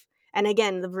kind of and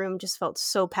again, the room just felt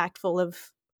so packed full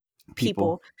of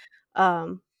People. people,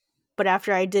 um, but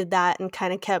after I did that and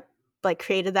kinda kept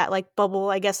created that, like, bubble,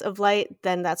 I guess, of light,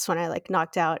 then that's when I, like,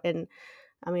 knocked out, and,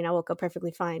 I mean, I woke up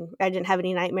perfectly fine. I didn't have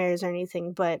any nightmares or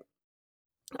anything, but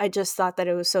I just thought that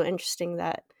it was so interesting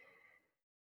that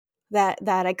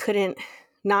I couldn't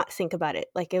not think about it.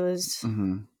 Like, it was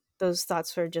Mhm. those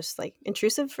thoughts were just, like,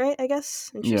 intrusive, right, I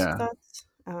guess? Intrusive Yeah. thoughts?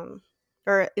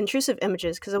 Or intrusive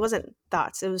images, because it wasn't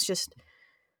thoughts, it was just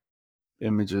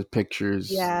Images,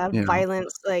 pictures, yeah, you know.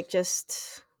 violence, like,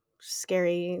 just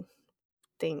scary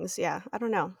things, yeah, I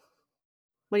don't know.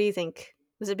 What do you think?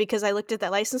 Was it because I looked at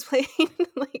that license plate?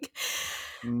 Like,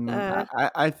 uh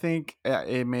I think,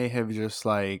 it may have just,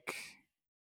 like,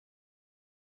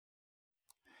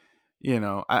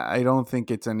 I don't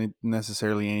think it's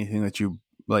necessarily anything that you,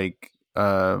 like,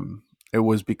 it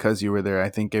was because you were there. I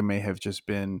think it may have just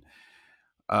been,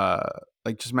 uh,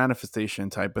 like, just manifestation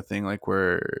type of thing, like,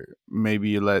 where maybe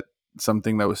you let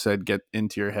something that was said get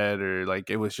into your head, or, like,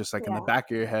 it was just, like, in the yeah,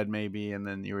 back of your head maybe, and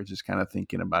then you were just kinda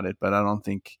thinking about it, but I don't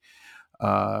think,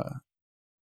 Uh,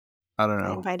 I don't I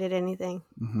know. invited anything.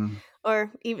 Hmm.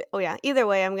 Or even oh yeah, either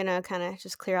way, I'm gonna kind of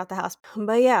just clear out the house.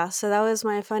 But yeah, so that was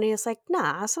my funniest. Like,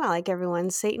 nah, it's not like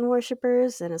everyone's Satan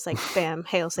worshippers, and it's like, bam,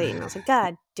 hail Satan. I was like,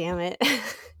 God damn it,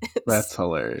 That's it's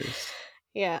hilarious.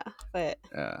 yeah, but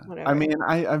Yeah. I whatever. mean,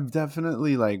 I've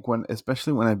definitely like when,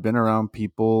 especially when I've been around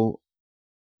people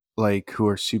like who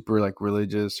are super like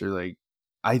religious or like,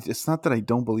 it's not that I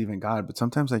don't believe in God, but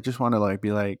sometimes I just want to like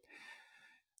be like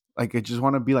I just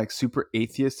want to be like super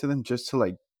atheist to them just to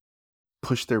like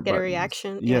push their Get a buttons.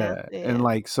 reaction, yeah, Yeah. And yeah,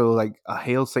 like, so like a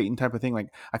hail Satan type of thing. Like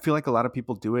I feel like a lot of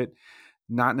people do it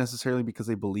not necessarily because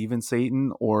they believe in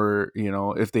Satan, or, you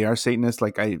know, if they are Satanists,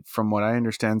 like from what I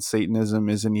understand, Satanism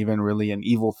isn't even really an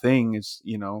evil thing. It's,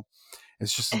 you know,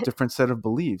 it's just a yeah. different set of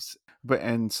beliefs. But,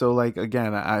 and so like,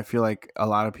 again, I feel like a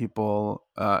lot of people,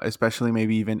 especially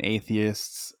maybe even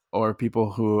atheists or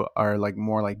people who are like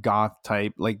more like goth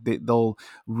type, like they'll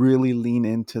really lean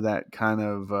into that kind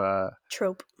of,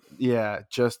 Trope, yeah,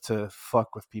 just to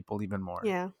fuck with people even more.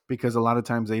 yeah. Because a lot of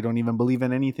times they don't even believe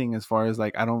in anything, as far as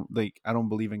like, I don't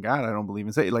believe in God, I don't believe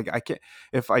in Satan. Like I can't,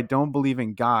 if I don't believe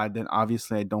in God, then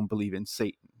obviously I don't believe in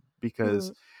Satan, because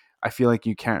Mm. I feel like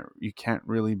you can't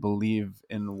really believe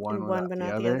in one In one, without but the not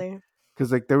the other. other.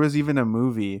 Because like there was even a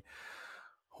movie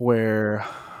where,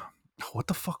 what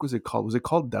the fuck was it called? Was it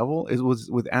called Devil? It was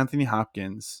with Anthony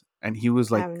Hopkins, and he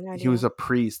was I like, have no he was idea. a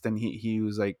priest, and he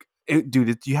was like,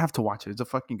 dude, you have to watch it. It's a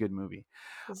fucking good movie.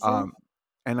 Is it? um,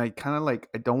 and I kind of like,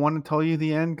 I don't want to tell you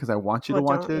the end because I want you to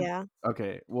Well, watch don't. it. Yeah,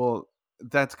 Okay, well,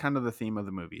 that's kind of the theme of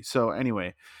the movie. So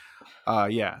anyway,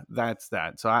 yeah, that's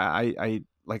that. So I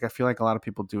like, I feel like a lot of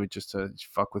people do it just to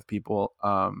fuck with people.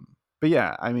 But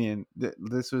yeah, I mean,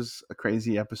 this was a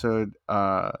crazy episode.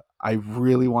 I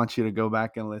really want you to go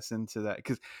back and listen to that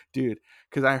because, dude,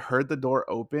 because I heard the door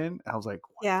open, I was like,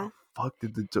 what the yeah.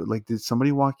 fuck, like, did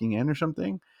somebody walking in or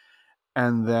something?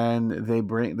 And then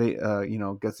you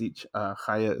know, Gazit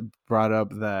Chaya brought up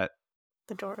that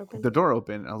The door open. the door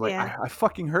open. I was like, Yeah, I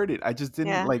fucking heard it. I just didn't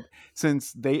yeah, like,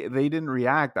 since they didn't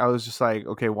react, I was just like,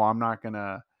 okay, well, I'm not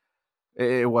gonna,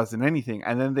 it wasn't anything.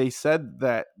 And then they said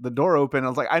that the door open. I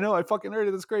was like, I know, I fucking heard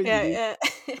it. That's crazy, dude. yeah,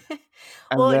 yeah.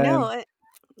 And Well, no, then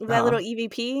that uh little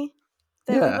EVP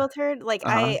that we yeah, both heard. Like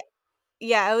uh-huh,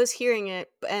 yeah, I was hearing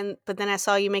it, but then I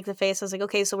saw you make the face. I was like,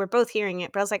 okay, so we're both hearing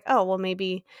it. But I was like, oh, well,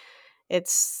 maybe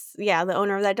it's yeah, the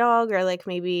owner of that dog, or like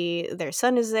maybe their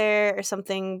son is there or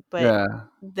something. But yeah,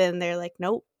 then they're like,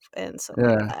 nope. And so I'm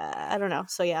like, yeah, I don't know.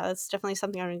 So yeah, that's definitely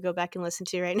something I'm gonna go back and listen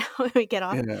to right now when we get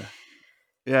off. yeah.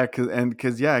 Yeah,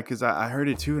 because I heard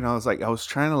it too, and I was like, I was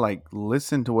trying to like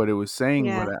listen to what it was saying,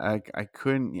 but Yeah, I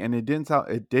couldn't, and it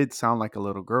did sound like a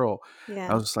little girl. I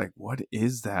yeah, was like, what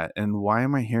is that, and why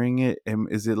am I hearing it? And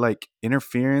is it like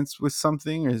interference with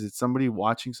something, or is it somebody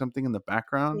watching something in the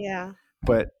background? yeah.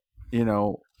 But, you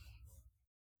know,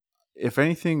 if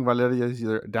anything, Valeria is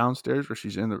either downstairs or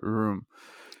she's in the room,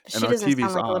 But and she our doesn't TV sound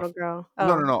is like a little off. girl. No,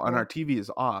 no, Oh, no, and yeah, our TV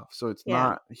is off, so it's yeah.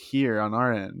 not here on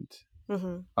our end.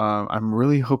 Hmm. I'm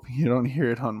really hoping you don't hear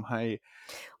it on my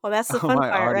Well, that's the on fun my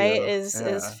part, right? audio. Is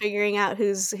Yeah. figuring out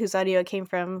whose audio it came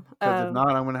from. Because if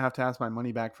not, I'm gonna have to ask my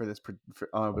money back for this. But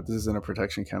this isn't a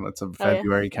protection candle; it's a Oh yeah.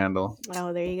 February candle.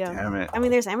 Oh, there you go. Damn it! I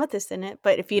mean, there's amethyst in it,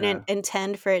 but if you Yeah. didn't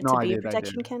intend for it No, to I be a did. I did.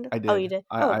 protection candle, I oh, did. you did.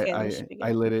 I Oh, I okay, then it I, should be I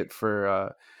good. lit it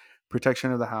for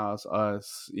protection of the house,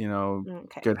 us, you know,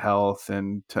 Okay. good health,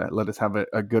 and to let us have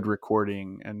a good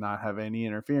recording and not have any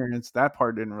interference. That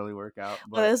part didn't really work out,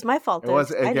 Well, it but was my fault it though, was,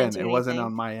 because I didn't again, do it wasn't anything.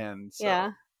 on my end.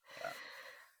 Yeah.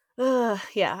 So yeah,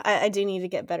 Yeah, I do need to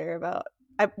get better about.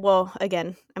 Well,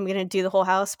 again, I'm gonna do the whole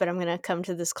house, but I'm gonna come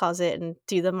to this closet and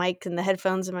do the mic and the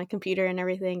headphones and my computer and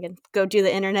everything, and go do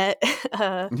the internet,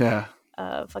 yeah,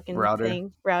 fucking router.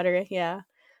 thing router. Yeah.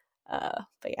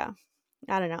 But yeah,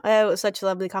 I don't know. It was such a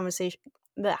lovely conversation.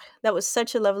 Blech. That was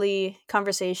such a lovely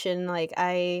conversation. Like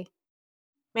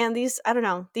man, these I don't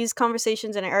know these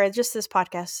conversations and or just this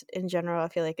podcast in general. I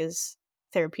feel like is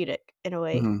therapeutic in a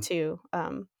way Hmm. too.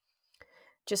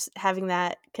 Just having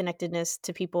that connectedness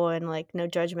to people and like no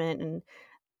judgment and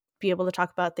be able to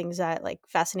talk about things that like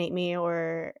fascinate me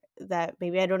or that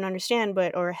maybe I don't understand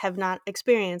but or have not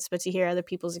experienced, but to hear other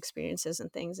people's experiences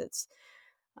and things. It's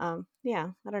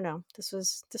yeah, I don't know. This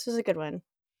was a good one.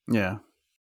 Yeah.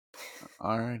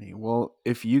 Alrighty. Well,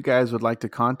 if you guys would like to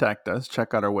contact us,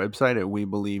 check out our website at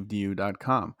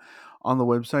webelievedyou.com. On the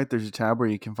website, there's a tab where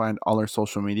you can find all our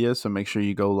social media, so make sure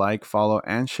you go like, follow,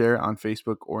 and share on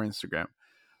Facebook or Instagram.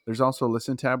 There's also a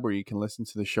listen tab where you can listen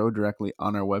to the show directly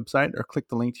on our website or click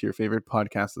the link to your favorite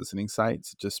podcast listening site,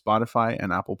 such as Spotify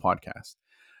and Apple Podcasts.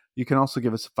 You can also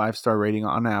give us a 5-star rating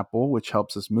on Apple, which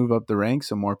helps us move up the ranks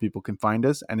so more people can find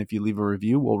us. And if you leave a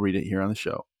review, we'll read it here on the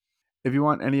show. If you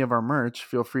want any of our merch,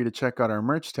 feel free to check out our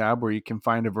merch tab where you can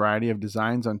find a variety of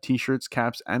designs on t-shirts,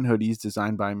 caps, and hoodies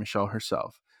designed by Michelle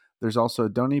herself. There's also a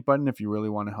donate button if you really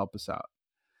want to help us out.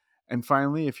 And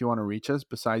finally, if you want to reach us,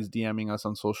 besides DMing us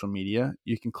on social media,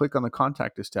 you can click on the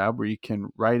Contact Us tab where you can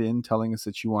write in telling us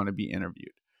that you want to be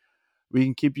interviewed. We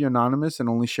can keep you anonymous and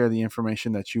only share the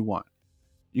information that you want.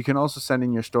 You can also send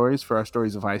in your stories for our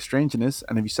Stories of High Strangeness,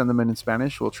 and if you send them in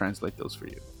Spanish, we'll translate those for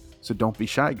you. So don't be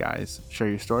shy, guys. Share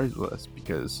your stories with us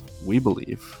because we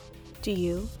believe. Do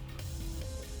you?